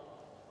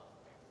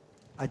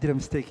 I did a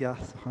mistake, yeah,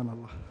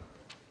 subhanallah.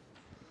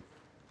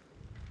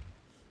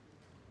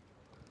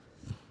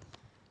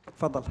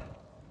 Fadal.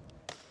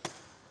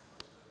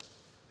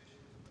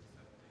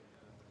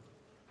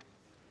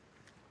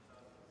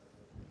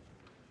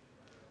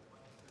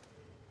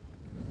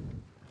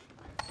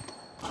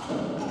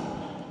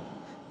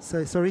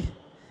 So, sorry.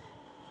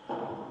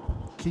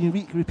 Can you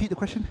repeat the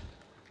question?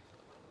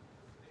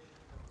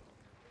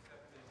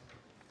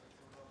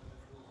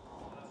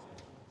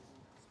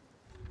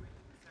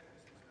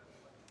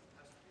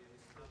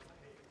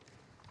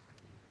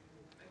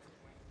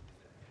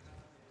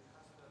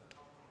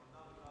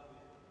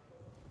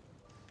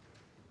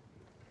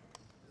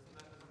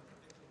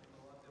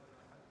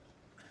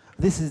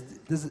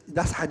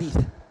 That's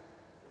hadith,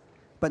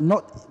 but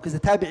not because the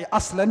tabi'i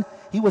aslan,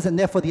 he wasn't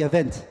there for the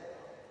event,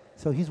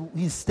 so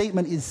his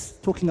statement is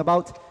talking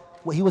about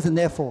what he wasn't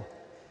there for.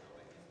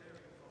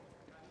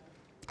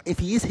 If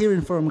he is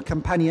hearing from a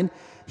companion,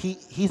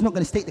 he's not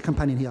going to state the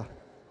companion here.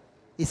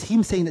 It's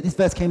him saying that this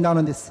verse came down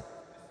on this.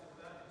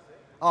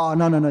 Oh,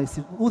 no.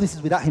 All this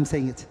is without him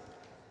saying it.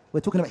 We're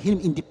talking about him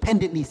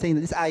independently saying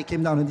that this ayah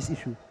came down on this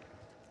issue.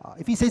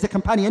 If he says a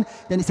companion,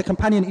 then it's a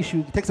companion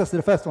issue. It takes us to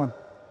the first one.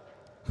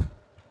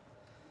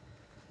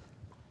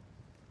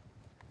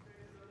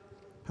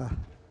 How do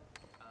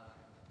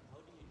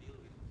you deal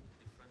with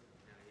different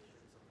narrations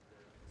of the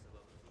Sabab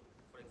Nuzul?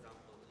 For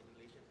example, in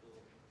relation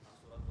to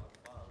Surah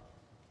Al-Anfal,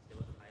 there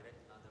was a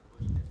direct another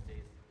version that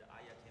says the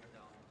ayah came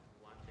down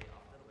one day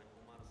after when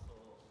Umar saw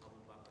Abu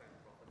Bakr and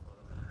Prophet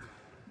Sallallahu.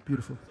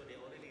 Beautiful. So they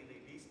already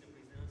released the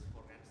prisoners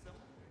for ransom.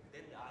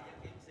 Then the ayah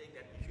came saying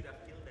that you should have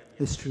killed them.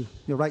 It's true.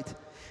 You're right.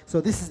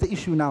 So this is the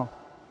issue now.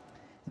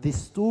 The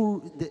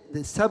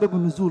Sabab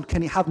Nuzul,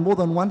 can it have more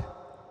than one?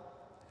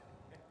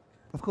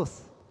 Of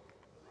course.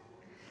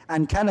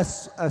 And can a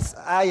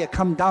ayah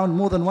come down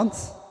more than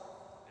once?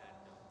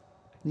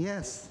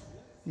 Yes,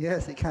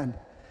 it can.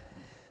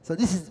 So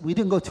we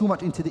didn't go too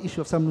much into the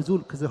issue of Sabab Nuzul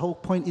because the whole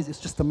point is it's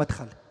just a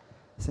madkhal.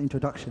 It's an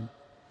introduction.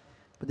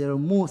 But there are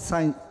more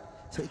signs.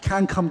 So it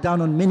can come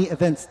down on many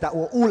events that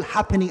were all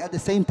happening at the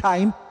same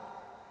time.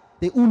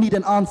 They all need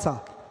an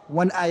answer.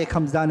 One ayah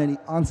comes down and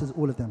it answers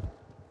all of them.